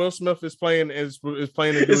and Will Smith is playing his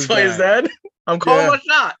dad. I'm calling my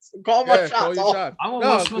shots. Call my shots. Call your shots. I want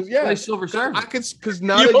Will Smith to play Silver Surfer. I could, because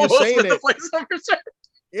now that you're saying it,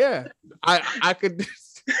 yeah, I could.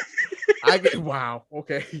 Wow.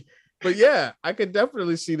 Okay, but yeah, I could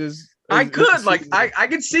definitely see this. I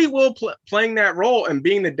could see Will playing that role and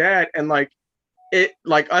being the dad, and it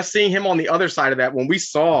like us seeing him on the other side of that when we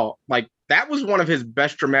saw like that was one of his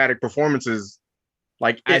best dramatic performances,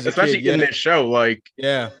 like especially in this show. Like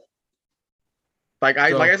like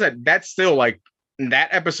I said, that's still like that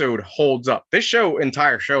episode holds up. This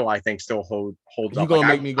entire show, I think, still holds up. You're gonna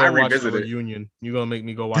make me go watch the reunion. You're gonna make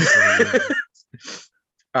me go watch the reunion.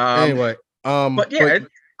 Anyway, but yeah,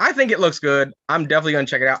 I think it looks good. I'm definitely gonna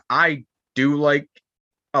check it out. I do like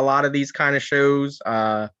a lot of these kind of shows.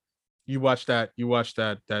 You watch that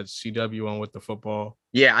CW one with the football?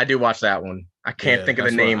 Yeah, I do watch that one. I can't think of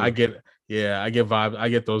the name. I get vibes. I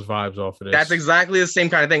get those vibes off of this. That's exactly the same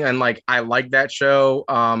kind of thing. And like I like that show.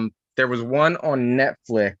 There was one on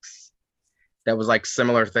Netflix that was like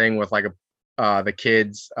similar thing with like the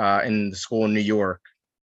kids in the school in New York.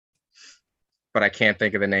 But I can't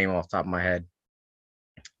think of the name off the top of my head.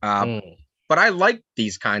 But I like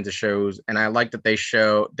these kinds of shows, and I like that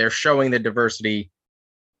they're showing the diversity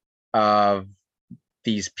of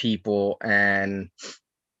these people, and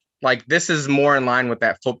like this is more in line with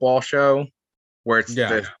that football show where it's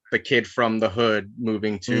the kid from the hood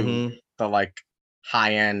moving to the like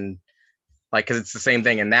high end, like because it's the same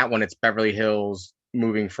thing. In that one, it's Beverly Hills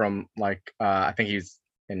moving from like I think he's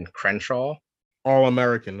in Crenshaw. All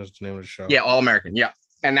American is the name of the show. Yeah, All American. Yeah,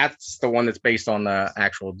 and that's the one that's based on the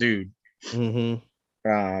actual dude.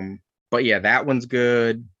 But yeah, that one's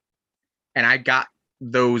good, and I got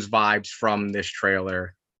those vibes from this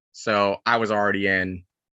trailer, so I was already in.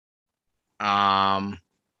 I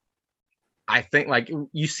think like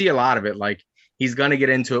you see a lot of it, like he's gonna get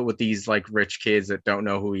into it with these like rich kids that don't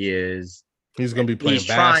know who he is. He's gonna be playing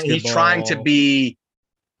basketball. He's trying to be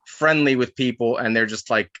friendly with people, and they're just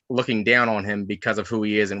like looking down on him because of who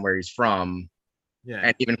he is and where he's from. Yeah,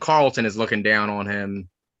 and even Carlton is looking down on him.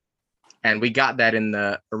 And we got that in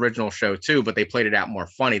the original show too, but they played it out more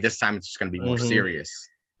funny. This time it's just going to be more serious.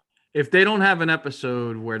 If they don't have an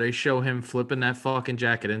episode where they show him flipping that fucking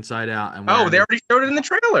jacket inside out, and they already showed it in the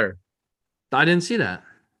trailer. I didn't see that.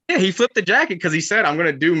 Yeah, he flipped the jacket because he said, "I'm going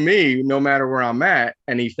to do me no matter where I'm at,"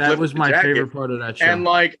 and that was my favorite part of that show. And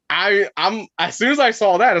like I'm as soon as I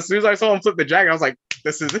saw him flip the jacket, I was like,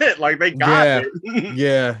 "This is it!" Like they got it.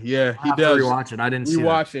 Yeah, he does. Rewatch it. I didn't see.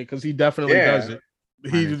 Rewatch it because he definitely does it.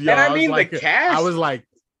 The cast. I was like,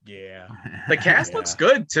 yeah. The cast looks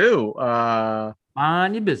good too.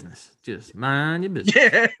 Mind your business. Just mind your business.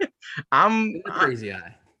 Yeah, I'm crazy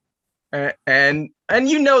eye. And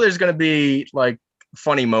you know, there's gonna be like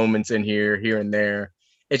funny moments in here and there.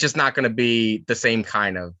 It's just not gonna be the same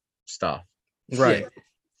kind of stuff, right? Yeah.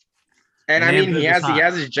 And I mean, he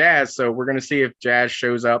has his Jazz, so we're gonna see if Jazz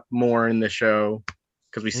shows up more in the show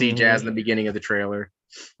because we see Jazz in the beginning of the trailer,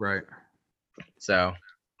 right? So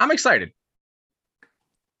I'm excited.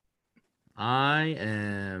 I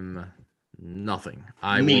am nothing.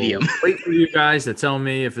 Medium. Wait for you guys to tell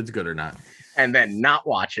me if it's good or not, and then not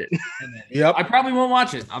watch it. Yep. I probably won't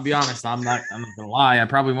watch it. I'll be honest. I'm not gonna lie. I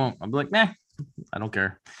probably won't. I'll be like, nah, I don't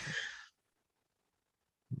care.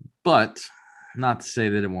 But not to say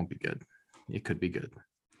that it won't be good. It could be good.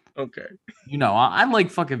 Okay. You know, I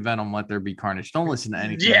like fucking Venom. Let there be carnage. Don't listen to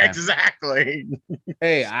anything. Yeah, exactly.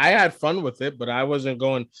 Hey, I had fun with it, but I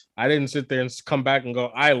didn't sit there and come back and go,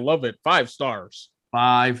 I love it. 5 stars.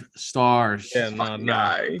 5 stars. Yeah,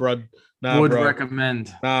 bro. Would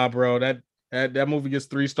recommend. Nah, bro. That movie gets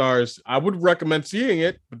 3 stars. I would recommend seeing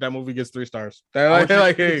it, but that movie gets 3 stars. They're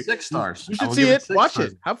like, hey, 6 stars. You should see it. Watch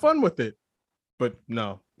it. Have fun with it. But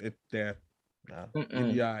no,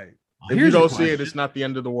 If you don't see it, it's not the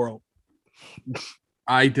end of the world.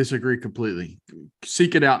 I disagree completely.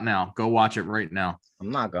 Seek it out now. Go watch it right now. I'm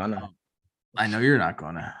not gonna. I know you're not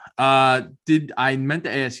gonna. I meant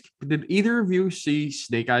to ask, did either of you see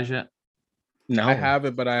Snake Eyes yet? No. I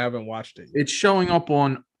haven't, but I haven't watched it. It's showing up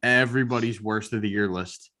on everybody's worst of the year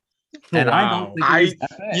list. And wow. I don't think it was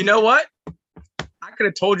that bad. You know what? I could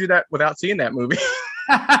have told you that without seeing that movie.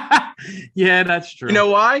 Yeah, that's true. You know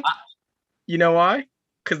why?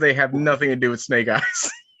 Because they have nothing to do with Snake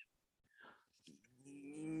Eyes.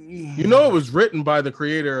 You know, it was written by the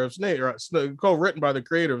creator of co-written by the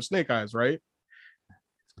creator of Snake Eyes, right?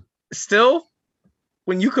 Still,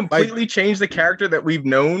 when you completely change the character that we've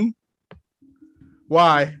known.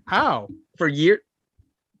 Why? How? For years.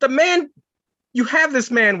 The man, you have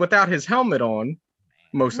this man without his helmet on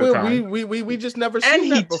most of the time. We just never seen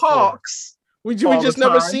that before. And he talks. We just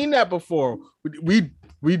never seen that before.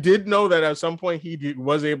 We did know that at some point he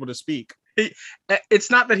was able to speak. It's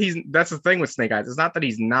not that that's the thing with Snake Eyes. It's not that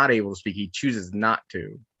he's not able to speak. He chooses not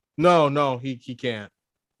to. No, he can't.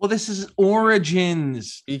 Well, this is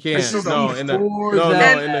Origins. He can't.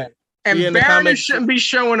 And Baroness shouldn't be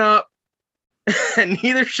showing up, and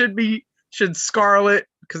neither should be Should Scarlet,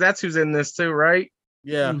 because that's who's in this too, right?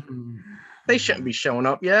 Yeah. They shouldn't be showing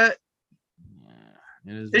up yet.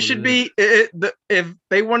 It should be if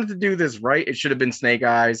they wanted to do this right, it should have been Snake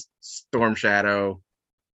Eyes, Storm Shadow,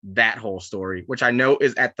 that whole story, which I know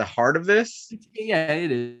is at the heart of this. Yeah,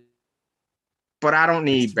 it is. But I don't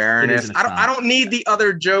need Baroness. I don't need the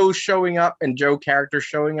other Joe showing up and Joe characters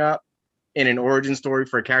showing up in an origin story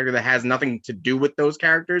for a character that has nothing to do with those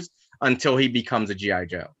characters until he becomes a G.I.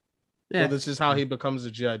 Joe. Yeah. Well, this is how he becomes a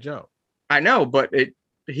G.I. Joe. I know, but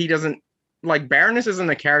he doesn't like Baroness isn't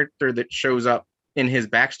a character that shows up in his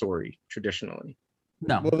backstory traditionally.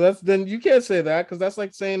 No. Well, then you can't say that because that's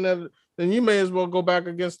like saying that then you may as well go back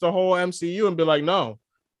against the whole MCU and be like, no,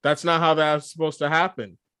 that's not how that's supposed to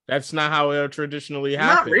happen. That's not how it traditionally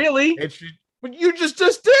happens. Not really. But you just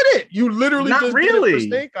did it. You literally not just really. Did it for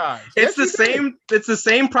Snake Eyes. It's the same. It's the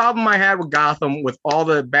same problem I had with Gotham with all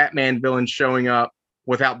the Batman villains showing up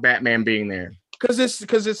without Batman being there. Because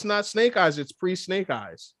it's not Snake Eyes. It's pre-Snake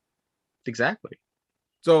Eyes. Exactly.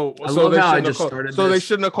 So they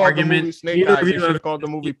shouldn't have called the movie Snake Eyes. They should have called the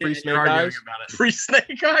movie Pre-Snake Eyes.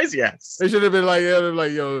 Pre-Snake Eyes, yes. They should have been like,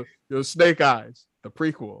 yo, Snake Eyes, the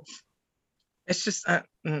prequel. It's just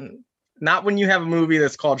not when you have a movie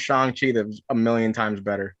that's called Shang-Chi that's a million times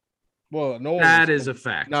better. Well, that is a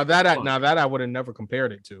fact. Now that I would have never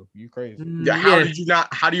compared it to. You crazy? Yeah,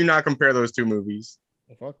 how do you not compare those two movies?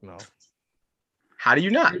 Fuck no. How do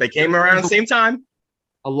you not? They came around at the same time.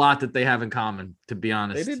 A lot that they have in common, to be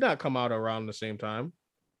honest. They did not come out around the same time.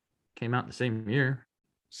 Came out the same year.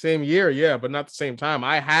 Same year, yeah, but not the same time.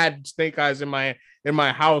 I had Snake Eyes in my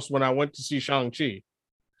house when I went to see Shang-Chi.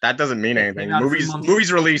 That doesn't mean anything.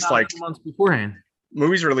 Movies released like months beforehand.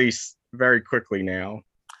 Movies release very quickly now.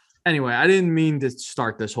 Anyway, I didn't mean to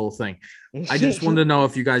start this whole thing. I just wanted to know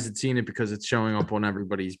if you guys had seen it because it's showing up on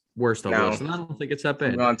everybody's worst of list, and I don't think it's that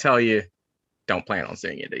bad. I'm gonna tell you, don't plan on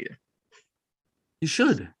seeing it either. You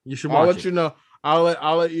should. You should. I'll let you know.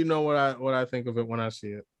 I'll let you know what I think of it when I see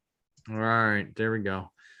it. All right, there we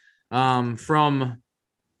go. From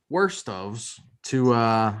worst ofs to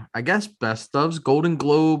I guess best ofs, Golden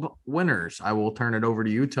Globe winners. I will turn it over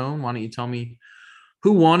to you, Tone. Why don't you tell me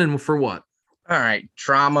who won and for what? All right,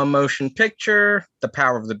 drama motion picture. The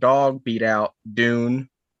Power of the Dog beat out Dune.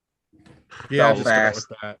 Yeah, Belfast.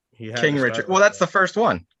 King Richard. Well, that's the first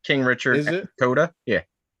one. King Richard. Is it? Coda. Yeah.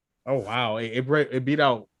 Oh wow! It beat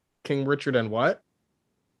out King Richard and what?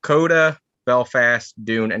 Coda, Belfast,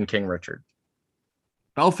 Dune, and King Richard.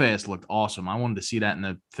 Belfast looked awesome. I wanted to see that in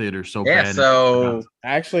the theater so bad. Yeah, so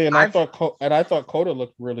actually, I thought Coda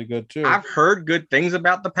looked really good too. I've heard good things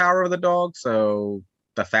about The Power of the Dog, so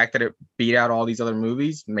the fact that it beat out all these other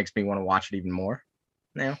movies makes me want to watch it even more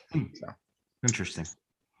now. So interesting.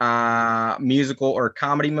 Musical or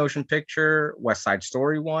comedy motion picture, West Side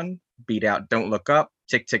Story won, beat out Don't Look Up,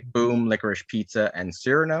 Tick Tick Boom, Licorice Pizza, and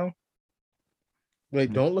Cyrano.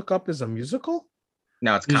 Wait, Don't Look Up is a musical?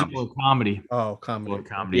 No, it's comedy. Oh, comedy.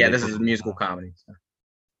 Yeah, this is a musical comedy.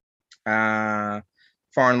 So.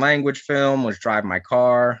 Foreign language film was Drive My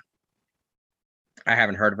Car. I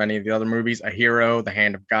haven't heard of any of the other movies. A Hero, The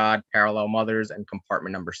Hand of God, Parallel Mothers, and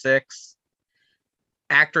Compartment Number 6.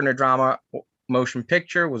 Actor in a drama motion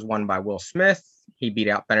picture was won by Will Smith. He beat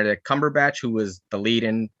out Benedict Cumberbatch, who was the lead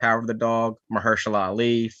in Power of the Dog, Mahershala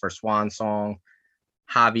Ali for Swan Song,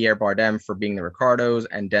 Javier Bardem for Being the Ricardos,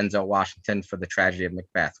 and Denzel Washington for The Tragedy of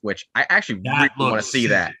Macbeth, which I actually really want to see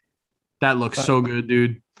that. That looks so good,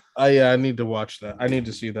 dude. Yeah, I need to watch that. I need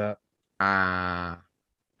to see that.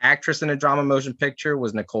 Actress in a drama motion picture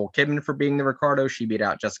was Nicole Kidman for Being the Ricardo. She beat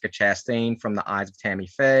out Jessica Chastain from The Eyes of Tammy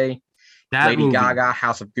Faye. Lady Gaga,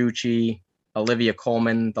 House of Gucci, Olivia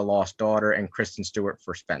Colman, The Lost Daughter, and Kristen Stewart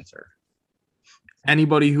for Spencer.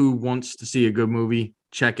 Anybody who wants to see a good movie,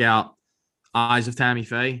 check out Eyes of Tammy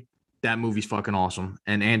Faye. That movie's fucking awesome.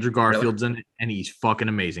 And Andrew Garfield's in it, and he's fucking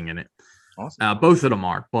amazing in it. Awesome. Both of them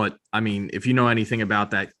are. But, I mean, if you know anything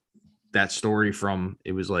about that story from,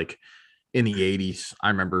 it was like in the 80s. I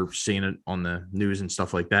remember seeing it on the news and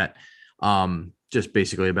stuff like that. Just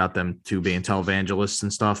basically about them two being televangelists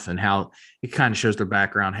and stuff, and how it kind of shows their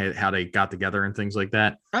background, how they got together and things like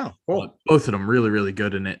that. Oh, cool. But both of them really, really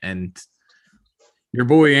good in it. And your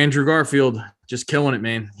boy, Andrew Garfield, just killing it,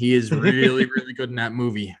 man. He is really, really good in that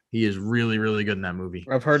movie. He is really, really good in that movie.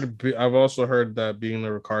 I've also heard that Being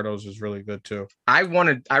the Ricardos is really good too. I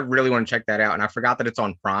really want to check that out. And I forgot that it's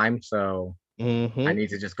on Prime. So I need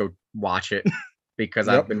to just go watch it because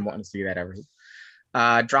I've been wanting to see that ever since.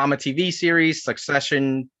 Drama TV series,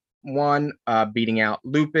 Succession won, beating out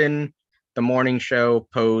Lupin, The Morning Show,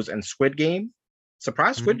 Pose, and Squid Game.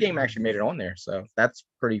 Surprised Squid Game actually made it on there, so that's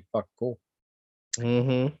pretty fucking cool.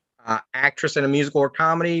 Actress in a musical or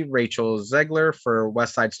comedy, Rachel Zegler for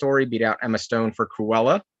West Side Story beat out Emma Stone for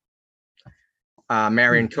Cruella.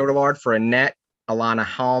 Marion Cotillard for Annette, Alana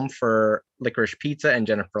Haim for Licorice Pizza, and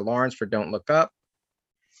Jennifer Lawrence for Don't Look Up.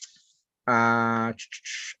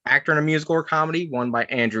 Actor in a musical or comedy, won by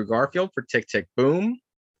Andrew Garfield for Tick, Tick, Boom.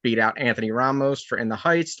 Beat out Anthony Ramos for In the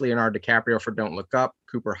Heights, Leonardo DiCaprio for Don't Look Up,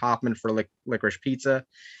 Cooper Hoffman for Licorice Pizza,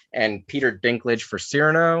 and Peter Dinklage for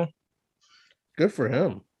Cyrano. Good for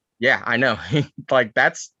him. Yeah, I know. Like,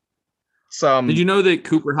 that's some... Did you know that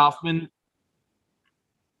Cooper Hoffman...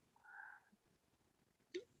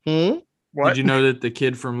 What? Did you know that the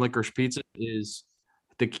kid from Licorice Pizza is...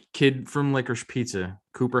 The kid from Licorice Pizza,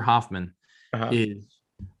 Cooper Hoffman, is...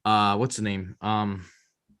 what's the name?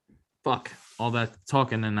 Fuck. All that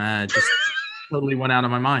talking and I just totally went out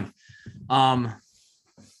of my mind. God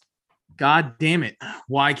damn it.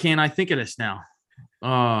 Why can't I think of this now?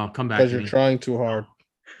 Oh, come back. Because you're trying too hard.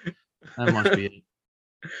 That must be it.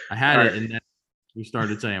 I had it, and then we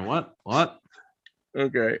started saying, what?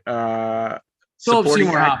 Okay. Philip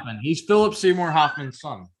Seymour Hoffman. He's Philip Seymour Hoffman's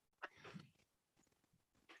son.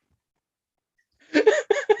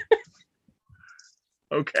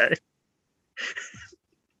 Okay.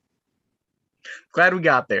 Glad we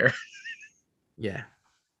got there. Yeah.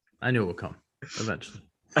 I knew it would come eventually.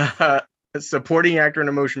 Supporting actor in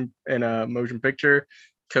a motion picture,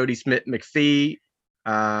 Cody Smith-McPhee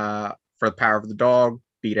for The Power of the Dog,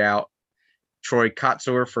 beat out Troy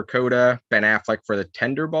Kotsur for Coda, Ben Affleck for The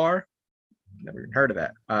Tender Bar. Never even heard of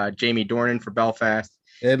that. Jamie Dornan for Belfast.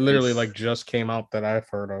 It literally just came out that I've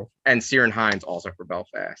heard of. And Ciarán Hinds also for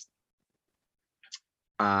Belfast.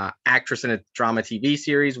 Actress in a drama TV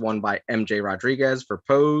series, won by MJ Rodriguez for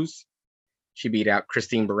Pose. She beat out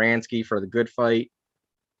Christine Baranski for The Good Fight.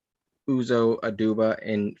 Uzo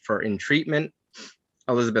Aduba for In Treatment.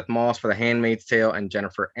 Elizabeth Moss for The Handmaid's Tale, and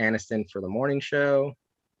Jennifer Aniston for The Morning Show.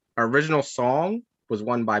 Our original song was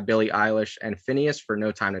won by Billie Eilish and Phineas for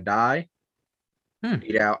No Time to Die.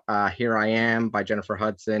 Beat out Here I Am by Jennifer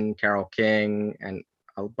Hudson, Carole King, and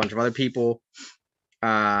a bunch of other people.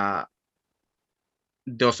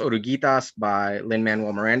 Dos Oruguitas by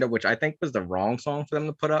Lin-Manuel Miranda, which I think was the wrong song for them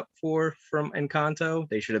to put up from Encanto.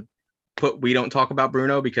 They should have put We Don't Talk About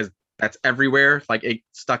Bruno, because that's everywhere. Like, it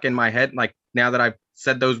stuck in my head. Like, now that I've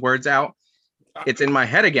said those words out, it's in my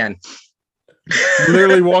head again.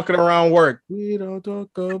 Literally walking around work. We don't talk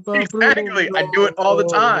about exactly. Bruno. I do it all the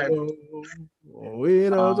time. We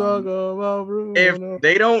don't talk about Bruno. If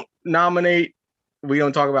they don't nominate We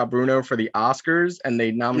Don't Talk About Bruno for the Oscars and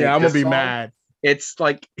they nominate, I'm gonna be song, mad. It's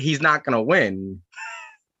like he's not gonna win.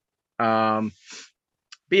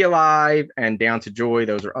 Be Alive and Down to Joy,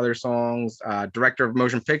 those are other songs. Director of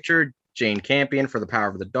Motion Picture, Jane Campion for The Power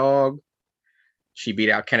of the Dog. She beat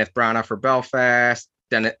out Kenneth Branagh for Belfast,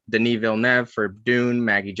 Denis Villeneuve for Dune,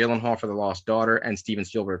 Maggie Gyllenhaal for The Lost Daughter, and Steven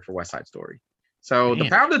Spielberg for West Side Story. So The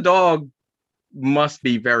Power of the Dog must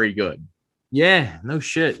be very good. Yeah, no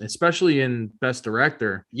shit. Especially in Best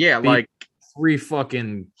Director. Yeah, like 3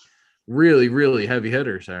 fucking really, really heavy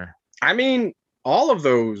hitters there. I mean, all of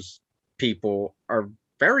those people are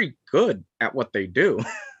very good at what they do.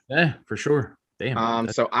 Yeah, for sure. Damn.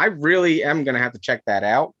 So I really am gonna have to check that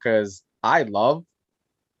out, because I love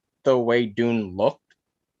the way Dune looked.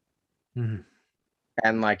 Mm-hmm.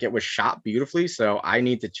 And like, it was shot beautifully. So I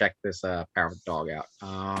need to check this Power of the Dog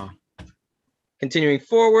out. Continuing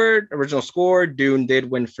forward, original score, Dune did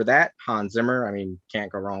win for that. Hans Zimmer, I mean,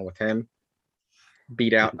 can't go wrong with him.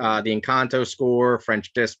 Beat out the Encanto score,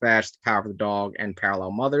 French Dispatch, The Power of the Dog, and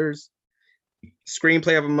Parallel Mothers.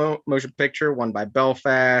 Screenplay of a motion picture, won by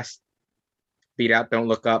Belfast. Beat out Don't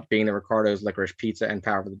Look Up, Being the Ricardos, Licorice Pizza, and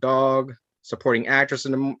Power of the Dog. Supporting actress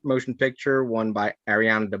in a motion picture, won by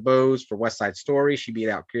Ariana DeBose for West Side Story. She beat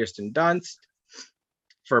out Kirsten Dunst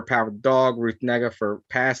for Power of the Dog. Ruth Negga for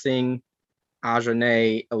Passing.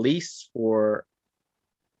 Ajahnay Elise for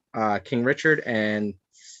King Richard, and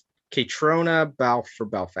Catriona Balfe for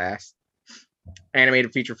Belfast.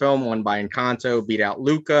 Animated feature film, won by Encanto, beat out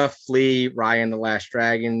Luca, Flea, Raya and the Last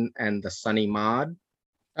Dragon, and The Sunny Mod.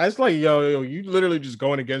 That's like, yo, you literally just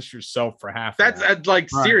going against yourself for half. That's like,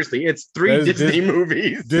 right. Seriously, it's 3 Disney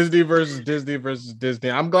movies. Disney versus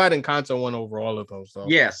Disney. I'm glad Encanto won over all of those, though.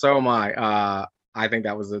 Yeah, so am I. I think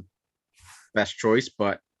that was the best choice,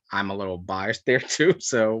 but I'm a little biased there too.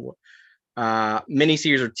 So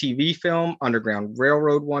miniseries or TV film, Underground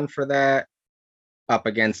Railroad won for that. Up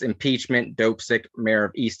against Impeachment, Dope Sick, Mayor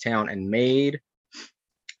of Easttown, and Maid.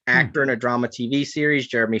 Actor in a drama TV series,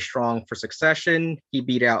 Jeremy Strong for Succession. He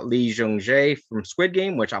beat out Lee Jung-jae from Squid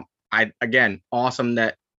Game, which I again, awesome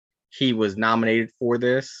that he was nominated for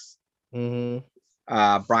this. Mm-hmm.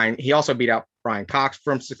 Brian. He also beat out Brian Cox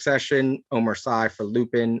from Succession, Omar Sy for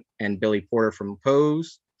Lupin, and Billy Porter from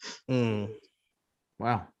Pose.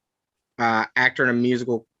 Wow. Actor in a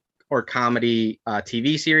musical or comedy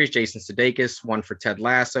TV series, Jason Sudeikis won for Ted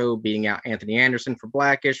Lasso, beating out Anthony Anderson for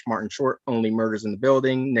Blackish, Martin Short, Only Murders in the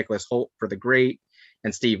Building, Nicholas Hoult for The Great,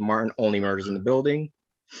 and Steve Martin, Only Murders in the Building.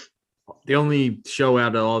 The only show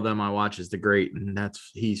out of all of them I watch is The Great, and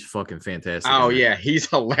he's fucking fantastic. Oh yeah, he's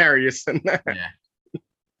hilarious in that.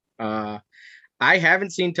 Yeah. I haven't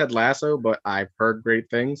seen Ted Lasso, but I've heard great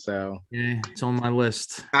things. So yeah, it's on my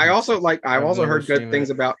list. I've also heard good things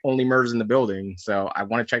about Only Murders in the Building. So I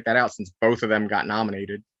want to check that out since both of them got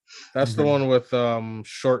nominated. That's the one with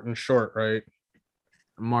Short and Short, right?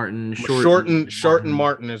 Martin Short and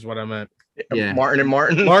Martin is what I meant. Yeah, Martin and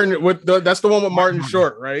Martin. That's the one with Martin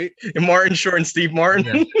Short, right? Martin Short and Steve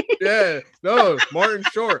Martin. Yeah, no, Martin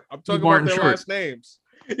Short. I'm talking about their last names.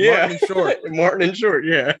 Yeah, Martin Short. Martin and Short.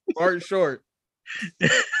 Yeah, Martin Short.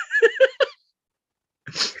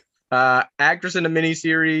 Actress in the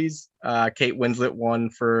miniseries, Kate Winslet won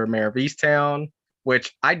for Mayor of Easttown,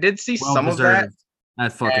 which I did see some of that.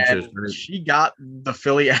 That fucking shit's great. She got the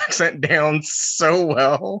Philly accent down so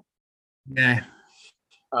well. Yeah.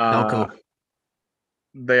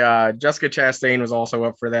 The Jessica Chastain was also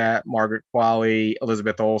up for that. Margaret Qualley,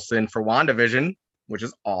 Elizabeth Olsen for WandaVision, which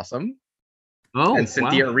is awesome. Oh, and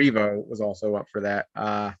Cynthia Erivo was also up for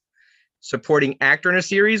that. Supporting actor in a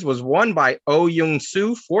series was won by Oh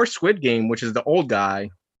Young-soo for Squid Game, which is the old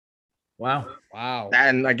guy. Wow.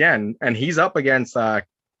 And he's up against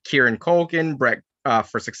Kieran Culkin, Brett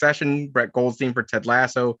for Succession, Brett Goldstein for Ted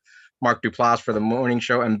Lasso, Mark Duplass for The Morning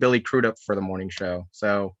Show, and Billy Crudup for The Morning Show.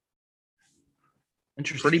 So,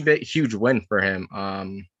 pretty big, huge win for him.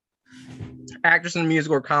 Actress in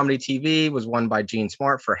musical or comedy TV was won by Jean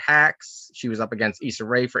Smart for Hacks. She was up against Issa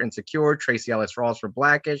Rae for Insecure, Tracy Ellis Ross for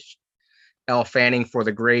Blackish, Elle Fanning for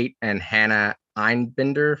The Great, and Hannah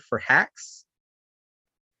Einbinder for Hacks.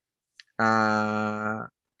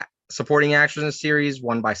 Supporting actress in the series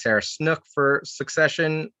won by Sarah Snook for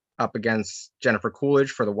Succession, up against Jennifer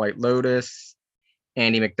Coolidge for The White Lotus,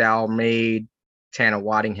 Andy McDowell made Tana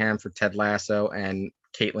Waddingham for Ted Lasso, and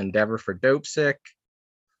Caitlin Dever for Dopesick.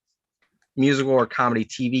 Musical or comedy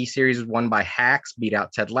TV series was won by Hacks, beat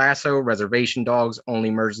out Ted Lasso, Reservation Dogs, Only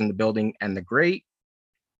Murders in the Building, and The Great.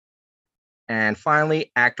 And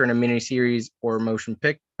finally, actor in a miniseries or motion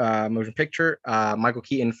picture, Michael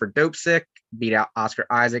Keaton for Dopesick, beat out Oscar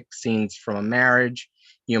Isaac, Scenes from a Marriage,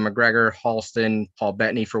 Ewan McGregor, Halston, Paul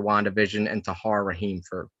Bettany for WandaVision, and Tahar Rahim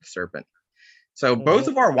for Serpent. So both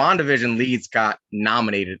of our WandaVision leads got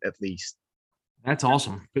nominated at least. That's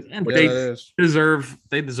awesome. And Yeah,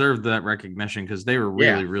 they deserve that recognition because they were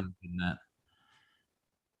really good in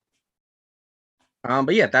that.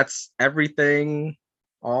 But yeah, that's everything.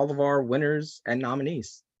 All of our winners and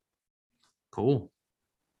nominees. Cool.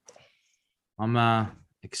 I'm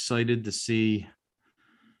excited to see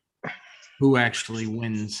who actually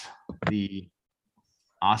wins the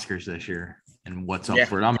Oscars this year and what's up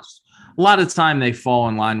for it. A lot of time they fall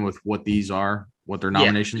in line with what these are, what their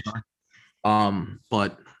nominations are.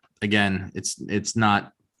 But again, it's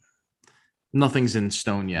not, nothing's in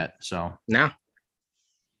stone yet. So no.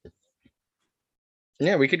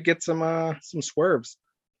 Yeah, we could get some swerves.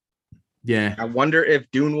 Yeah. I wonder if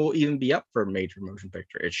Dune will even be up for a major motion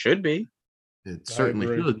picture. It should be. It certainly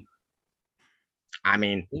should. I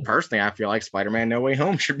mean, personally, I feel like Spider-Man No Way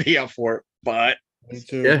Home should be up for it, but me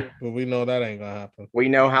too. But we know that ain't gonna happen. We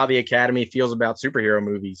know how the Academy feels about superhero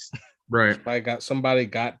movies. Right. Somebody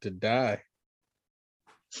got to die.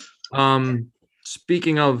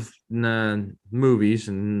 Speaking of movies,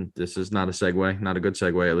 and this is not a segue, not a good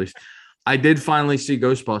segue at least. I did finally see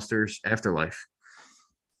Ghostbusters Afterlife.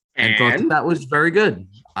 And thought that was very good.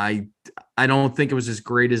 I don't think it was as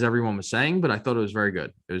great as everyone was saying, but I thought it was very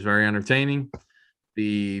good. It was very entertaining.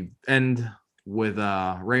 The end with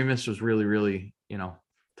Ramis was really, really,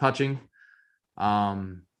 touching.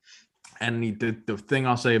 And the thing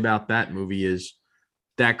I'll say about that movie is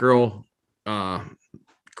that girl,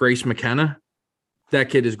 Grace McKenna, that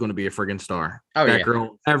kid is going to be a friggin' star. Oh, that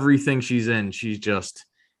girl, everything she's in, she's just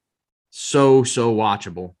so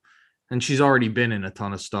watchable. And she's already been in a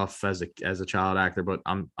ton of stuff as a child actor, but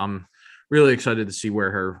I'm really excited to see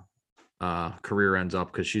where her career ends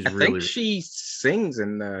up because she's she sings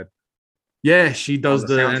in the. Yeah, she does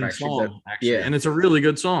the end song actually, and it's a really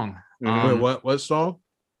good song. Wait, what song?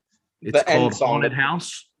 It's called Haunted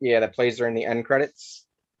House. Yeah, that plays during the end credits.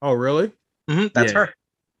 Oh, really? Mm-hmm, that's her.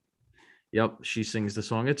 Yep, she sings the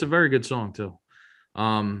song. It's a very good song too.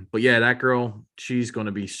 But yeah, that girl, she's going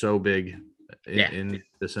to be so big in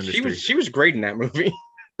this industry. She was great in that movie.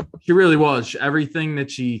 She really was. Everything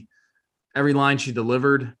that every line she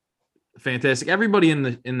delivered, fantastic. Everybody in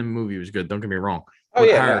the movie was good. Don't get me wrong. Oh,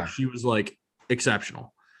 yeah. She was like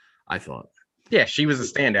exceptional, I thought. Yeah, she was a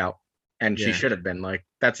standout, and she should have been. Like,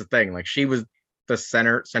 that's the thing. Like, she was the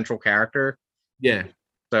central character. Yeah.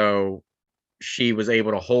 So she was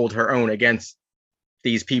able to hold her own against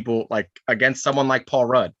these people, like against someone like Paul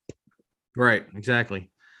Rudd. Right, exactly.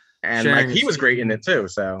 And like he was great in it too.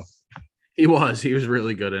 So he was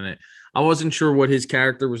really good in it. I wasn't sure what his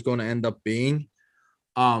character was going to end up being.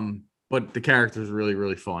 But the character was really,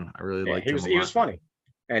 really fun. I really liked him. He was funny.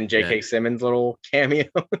 And J.K. Simmons' little cameo.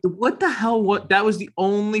 What the hell? What? That was the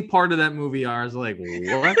only part of that movie I was like,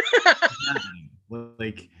 what?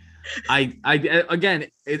 Like, I again,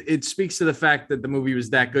 it speaks to the fact that the movie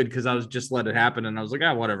was that good because I was just let it happen and I was like,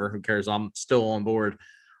 whatever, who cares? I'm still on board.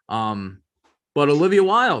 But Olivia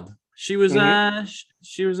Wilde, she was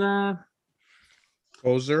Gozer.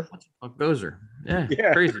 Gozer.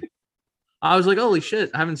 Yeah, crazy. I was like, holy shit,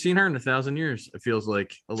 I haven't seen her in 1,000 years. It feels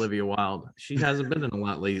like Olivia Wilde. She hasn't been in a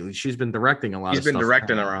lot lately. She's been directing a lot. She's been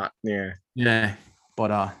directing a lot. Yeah. Yeah. But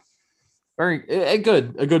a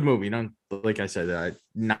good movie. You know, like I said,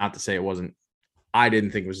 not to say it wasn't, I didn't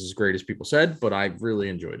think it was as great as people said, but I really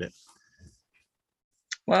enjoyed it.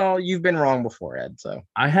 Well, you've been wrong before, Ed. So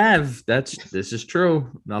I have. This is true.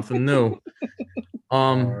 Nothing new.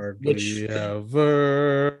 Hardly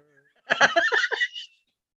ever.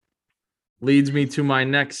 Leads me to my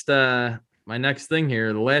next thing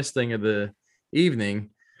here, the last thing of the evening.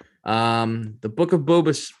 The Book of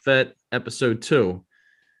Boba Fett episode 2.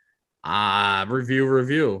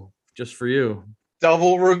 Review just for you.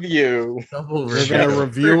 Double review. We're gonna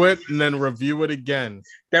review it and then review it again.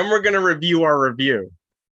 Then we're gonna review our review.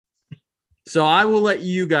 So I will let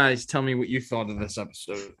you guys tell me what you thought of this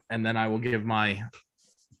episode, and then I will give my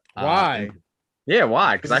why. Yeah,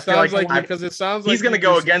 why? Because I feel like because it sounds like he's gonna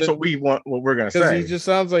go against what we want, what we're gonna say. Because he just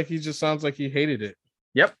sounds like he hated it.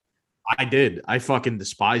 Yep, I did. I fucking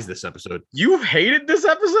despised this episode. You hated this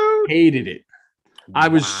episode? Hated it. I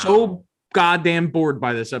was so goddamn bored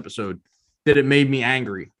by this episode that it made me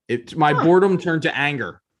angry. My boredom turned to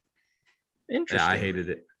anger. Interesting. Yeah, I hated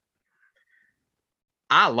it.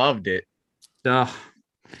 I loved it.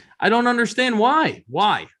 I don't understand why.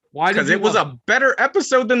 Why? Because it was a better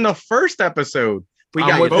episode than the first episode. We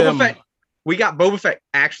got Boba Fett. We got Boba Fett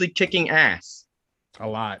actually kicking ass. A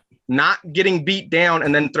lot. Not getting beat down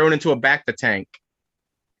and then thrown into a bacta tank.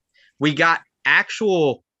 We got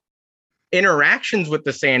actual interactions with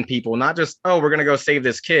the Sand People, not just, we're going to go save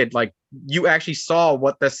this kid. Like, you actually saw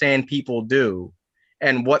what the Sand People do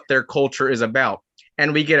and what their culture is about.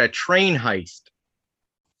 And we get a train heist.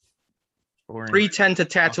 310 to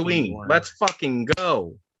Tatooine. Let's fucking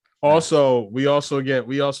go. Also, we also get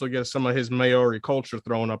some of his Maori culture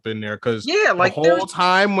thrown up in there because like the whole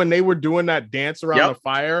time when they were doing that dance around the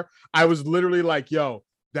fire, I was literally like, "Yo,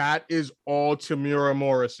 that is all Tamura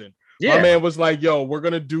Morrison." Yeah. My man was like, "Yo, we're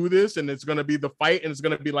gonna do this, and it's gonna be the fight, and it's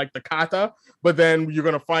gonna be like the kata, but then you're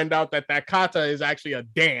gonna find out that kata is actually a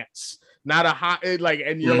dance, not a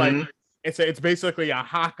and you're like." It's basically a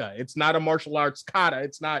haka. It's not a martial arts kata.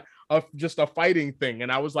 It's not just a fighting thing.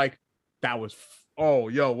 And I was like, that was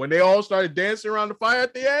when they all started dancing around the fire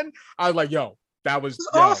at the end, I was like, that was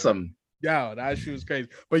awesome. Yeah, that shit was crazy.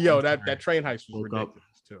 But that train heist was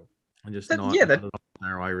ridiculous too. I just while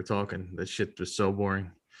you were talking, that shit was so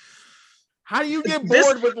boring. How do you get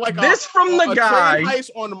bored with like this from the guy train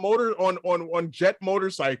heist on jet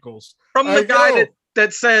motorcycles? From the guy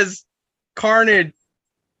that says Carnage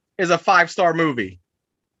is a 5-star movie.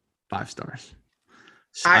 5 stars.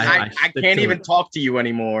 I can't even talk to you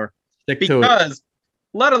anymore because,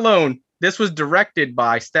 let alone, this was directed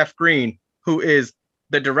by Steph Green, who is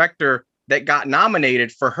the director that got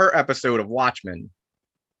nominated for her episode of Watchmen.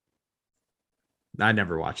 I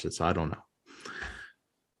never watched it, so I don't know.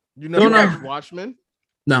 You never watched Watchmen?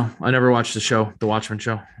 No, I never watched the show, the Watchmen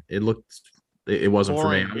show. It wasn't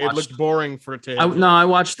boring. For me. It looked boring for it to. I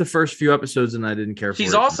watched the first few episodes and I didn't care for it.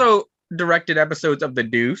 He's also directed episodes of The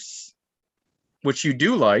Deuce, which you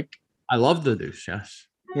do like. I love The Deuce, yes.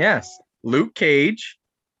 Yes. Luke Cage,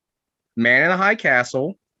 Man in the High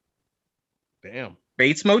Castle. Damn.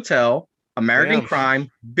 Bates Motel, American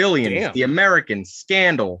Crime, Billions, The Americans,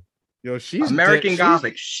 Scandal. Yo, she's American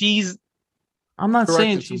Gothic. I'm not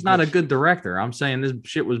saying she's not a good director. I'm saying this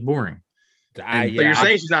shit was boring. So you're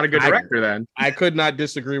saying she's not a good director then? I could not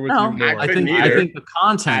disagree with you more. I think the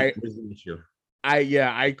content was the issue.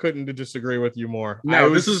 I couldn't disagree with you more. No,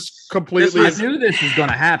 this is completely. I knew this was going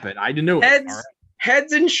to happen. I knew it.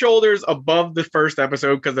 heads and shoulders above the first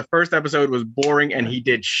episode because the first episode was boring and he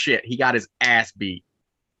did shit. He got his ass beat.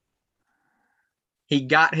 He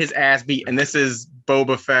got his ass beat, and this is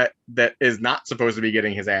Boba Fett that is not supposed to be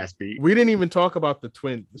getting his ass beat. We didn't even talk about the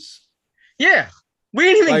twins. Yeah. We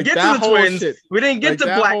didn't even get to the twins. Shit. We didn't get to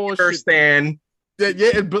Black Kirstan.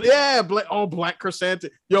 Black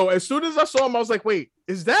Chrysanthemum. Yo, as soon as I saw him, I was like, wait,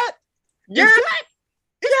 is that?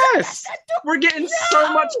 Yes. We're getting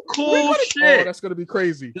so much cool shit. Oh, that's going to be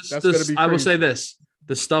crazy. I will say this.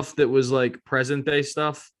 The stuff that was like present day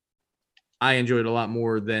stuff, I enjoyed a lot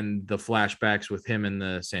more than the flashbacks with him and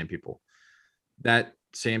the Sand People. That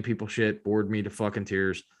Sand People shit bored me to fucking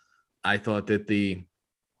tears. I thought that the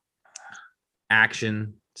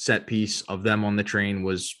action set piece of them on the train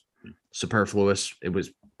was superfluous. It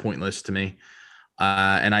was pointless to me.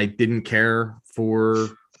 And I didn't care for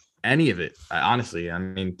any of it. Honestly, I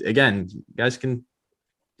mean, again, you guys can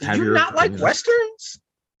have your not opinions. Like Westerns?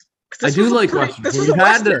 I do like Westerns. We've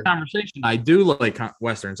had this conversation. I do like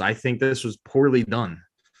Westerns. I think this was poorly done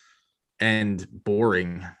and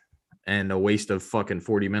boring and a waste of fucking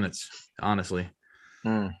 40 minutes, honestly.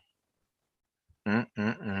 You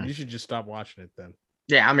should just stop watching it then.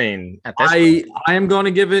 Yeah, I mean, at this point. I am going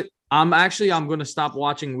to give it. I'm going to stop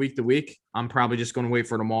watching week to week. I'm probably just going to wait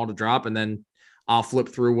for them all to drop, and then I'll flip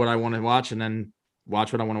through what I want to watch and then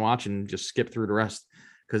watch what I want to watch and just skip through the rest.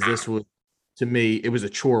 Because this was, to me, it was a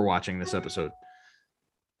chore watching this episode.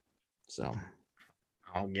 So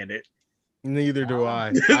I don't get it. Neither do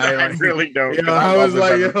I. I really don't. You know, I was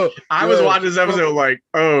watching this episode like,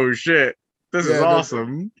 oh shit, this is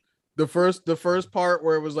awesome. The first part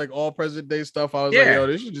where it was like all present day stuff, I was like, yo,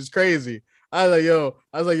 this is just crazy. I was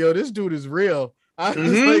like, yo, this dude is real. I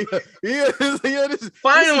was like,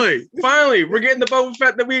 finally, we're getting the Boba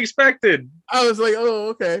Fett that we expected. I was like, oh,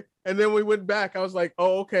 okay. And then we went back. I was like,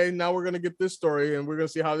 oh, okay. Now we're gonna get this story, and we're gonna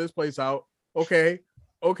see how this plays out. Okay.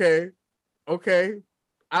 Okay. Okay.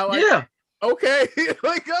 Like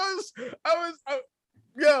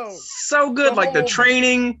yo, so good. Like the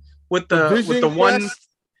training with the one,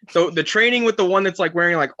 the training with the one that's like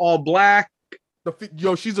wearing like all black.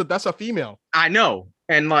 That's a female. I know,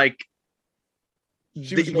 and like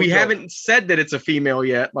we haven't said that it's a female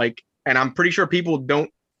yet. Like, and I'm pretty sure people don't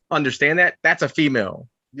understand that. That's a female.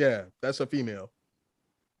 Yeah, that's a female.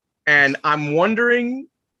 And I'm wondering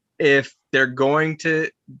if they're going to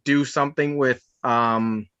do something with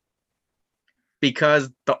because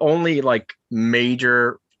the only like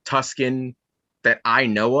major Tusken that I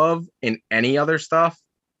know of in any other stuff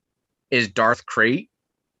is Darth Krayt,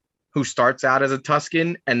 who starts out as a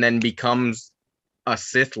Tusken and then becomes a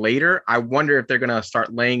Sith later. I wonder if they're gonna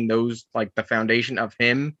start laying those like the foundation of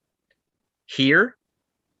him here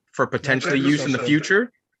for potentially use in the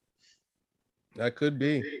future. That could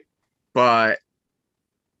be, but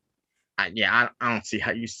I don't see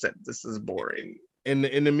how you said this is boring. In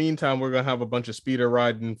the meantime, we're gonna have a bunch of speeder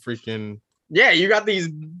riding freaking. Yeah, you got these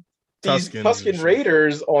Tusken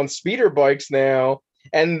Raiders on speeder bikes now,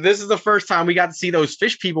 and this is the first time we got to see those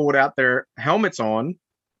fish people without their helmets on.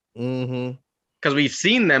 Mm-hmm. Because we've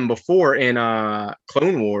seen them before in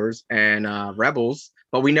Clone Wars and Rebels,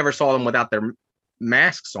 but we never saw them without their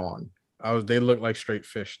masks on. They looked like straight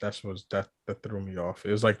fish. That threw me off.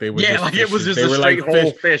 It was like they were like it was just a straight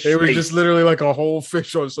whole fish. It was just literally like a whole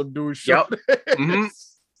fish on some dude's shoulder. Yep. Mm-hmm.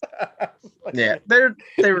 Yeah, there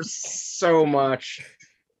was so much,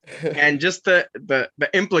 and just the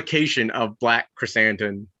implication of Black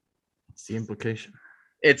Chrysanthemum. It's the implication.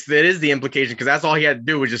 It is the implication because that's all he had to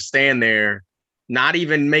do was just stand there, not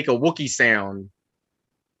even make a Wookiee sound.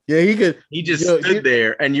 Yeah, he could. He just stood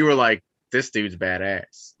there, and you were like, "This dude's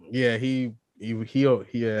badass." Yeah, he'll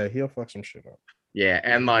fuck some shit up. Yeah,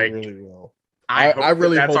 and like really will. I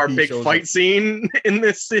really that's our big fight scene in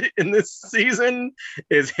this season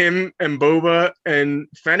is him and Boba and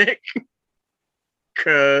Fennec,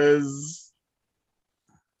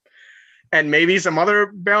 and maybe some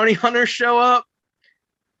other bounty hunters show up.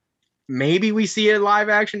 Maybe we see a live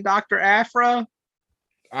action Dr. Aphra.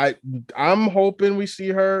 I'm hoping we see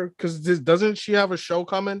her because doesn't she have a show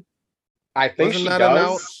coming? I think she does.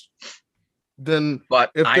 Announced? Then,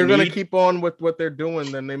 but if they're going to keep on with what they're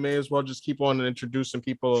doing, then they may as well just keep on introducing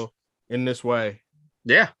people in this way.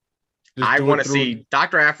 Yeah, I want to see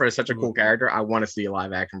Dr. Aphra is such a cool character. I want to see a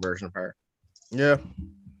live action version of her. Yeah.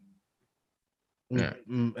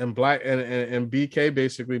 And Black and BK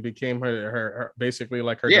basically became her basically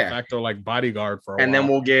like her de facto like bodyguard for a while. And then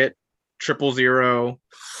we'll get 000.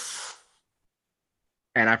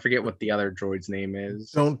 And I forget what the other droid's name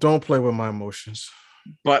is. Don't play with my emotions.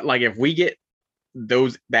 But like if we get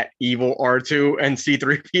that evil R2 and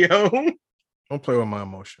C3PO, Don't play with my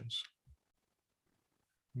emotions.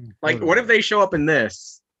 Like, what if they show up in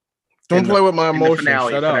this? Don't play with my emotions.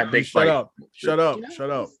 Shut up.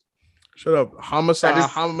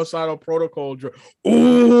 Homicidal protocol.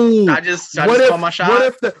 Ooh. I just call my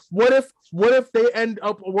shot. What if they end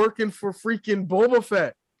up working for freaking Boba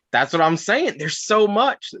Fett? That's what I'm saying. There's so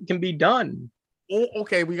much that can be done. Oh,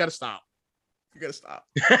 okay, we gotta stop. We gotta stop.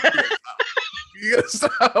 We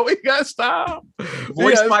gotta stop.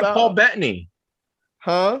 Voiced by Paul Bettany.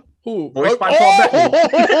 Huh? Who? Voiced by Paul Bettany.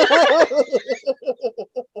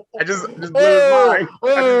 I just blew his mind.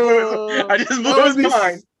 I just blew his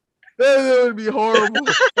mind. That would be horrible.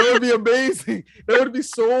 That would be amazing. That would be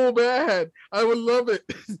so bad. I would love it.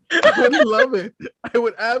 I would love it. I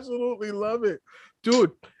would absolutely love it.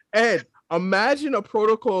 Dude, Ed, imagine a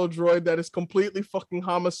protocol droid that is completely fucking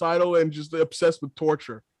homicidal and just obsessed with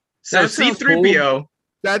torture. So C-3PO,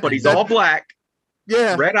 but he's all black.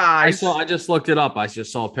 Yeah. Red eyes. I just looked it up. I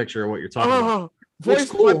just saw a picture of what you're talking about.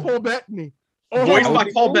 Voiced by Paul Bettany. Voiced by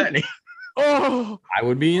Paul Bettany. Oh, I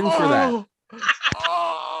would be in for that.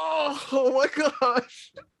 Oh my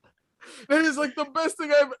gosh. That is like the best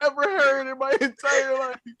thing I've ever heard in my entire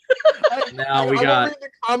life. Now we got read the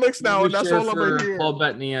comics now, and that's all I'm gonna hear. Paul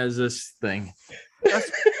Bettany as this thing.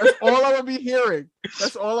 That's all I'm gonna be hearing.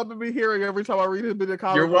 That's all I'm gonna be hearing every time I read him in the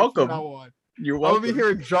comics. You're welcome. You're welcome. I'm gonna be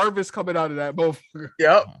hearing Jarvis coming out of that motherfucker.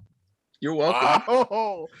 Yep. You're welcome.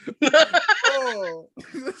 Oh,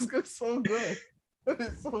 this is so good. That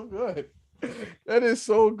is so good. That is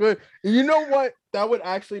so good. You know what? That would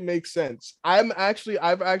actually make sense. I've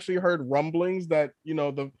actually heard rumblings that, you know,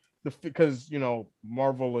 the because, you know,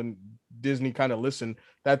 Marvel and Disney kind of listen,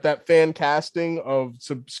 that fan casting of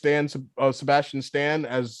Sebastian Stan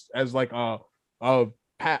as like young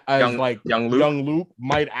Luke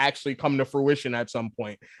might actually come to fruition at some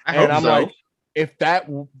point. I'm like, if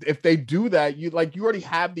they do that, you already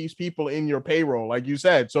have these people in your payroll, like you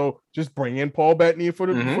said. So just bring in Paul Bettany for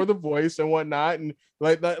the voice and whatnot, and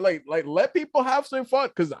like let people have some fun,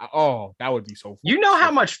 because that would be so fun. You know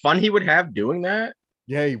how much fun he would have doing that?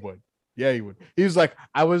 Yeah, he would. He was like,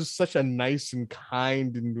 I was such a nice and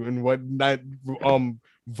kind and whatnot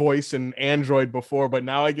voice and android before, but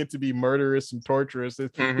now I get to be murderous and torturous.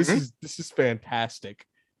 This is fantastic.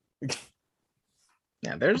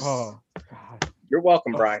 Yeah, there's. Oh, God. You're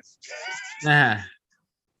welcome, Brian.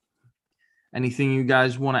 Anything you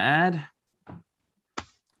guys want to add?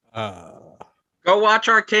 Go watch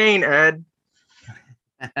Arcane, Ed.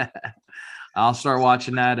 I'll start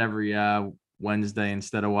watching that every Wednesday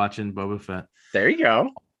instead of watching Boba Fett. There you go.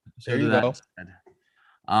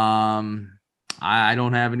 I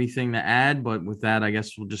don't have anything to add, but with that, I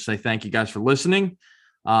guess we'll just say thank you guys for listening.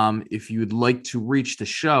 If you would like to reach the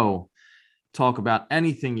show, talk about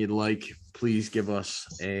anything you'd like, please give us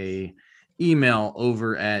a email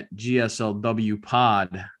over at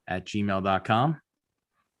gslwpod@gmail.com.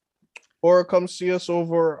 Or come see us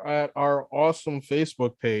over at our awesome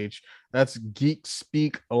Facebook page. That's Geek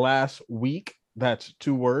Speak Last Week. That's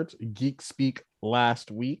 2 words, Geek Speak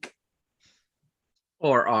Last Week.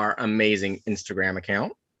 Or our amazing Instagram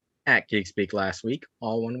account at Geek Speak Last Week,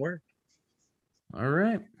 all one word. All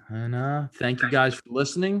right. And thank you guys for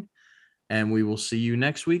listening. And we will see you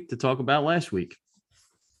next week to talk about last week.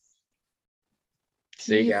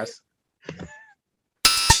 See you guys.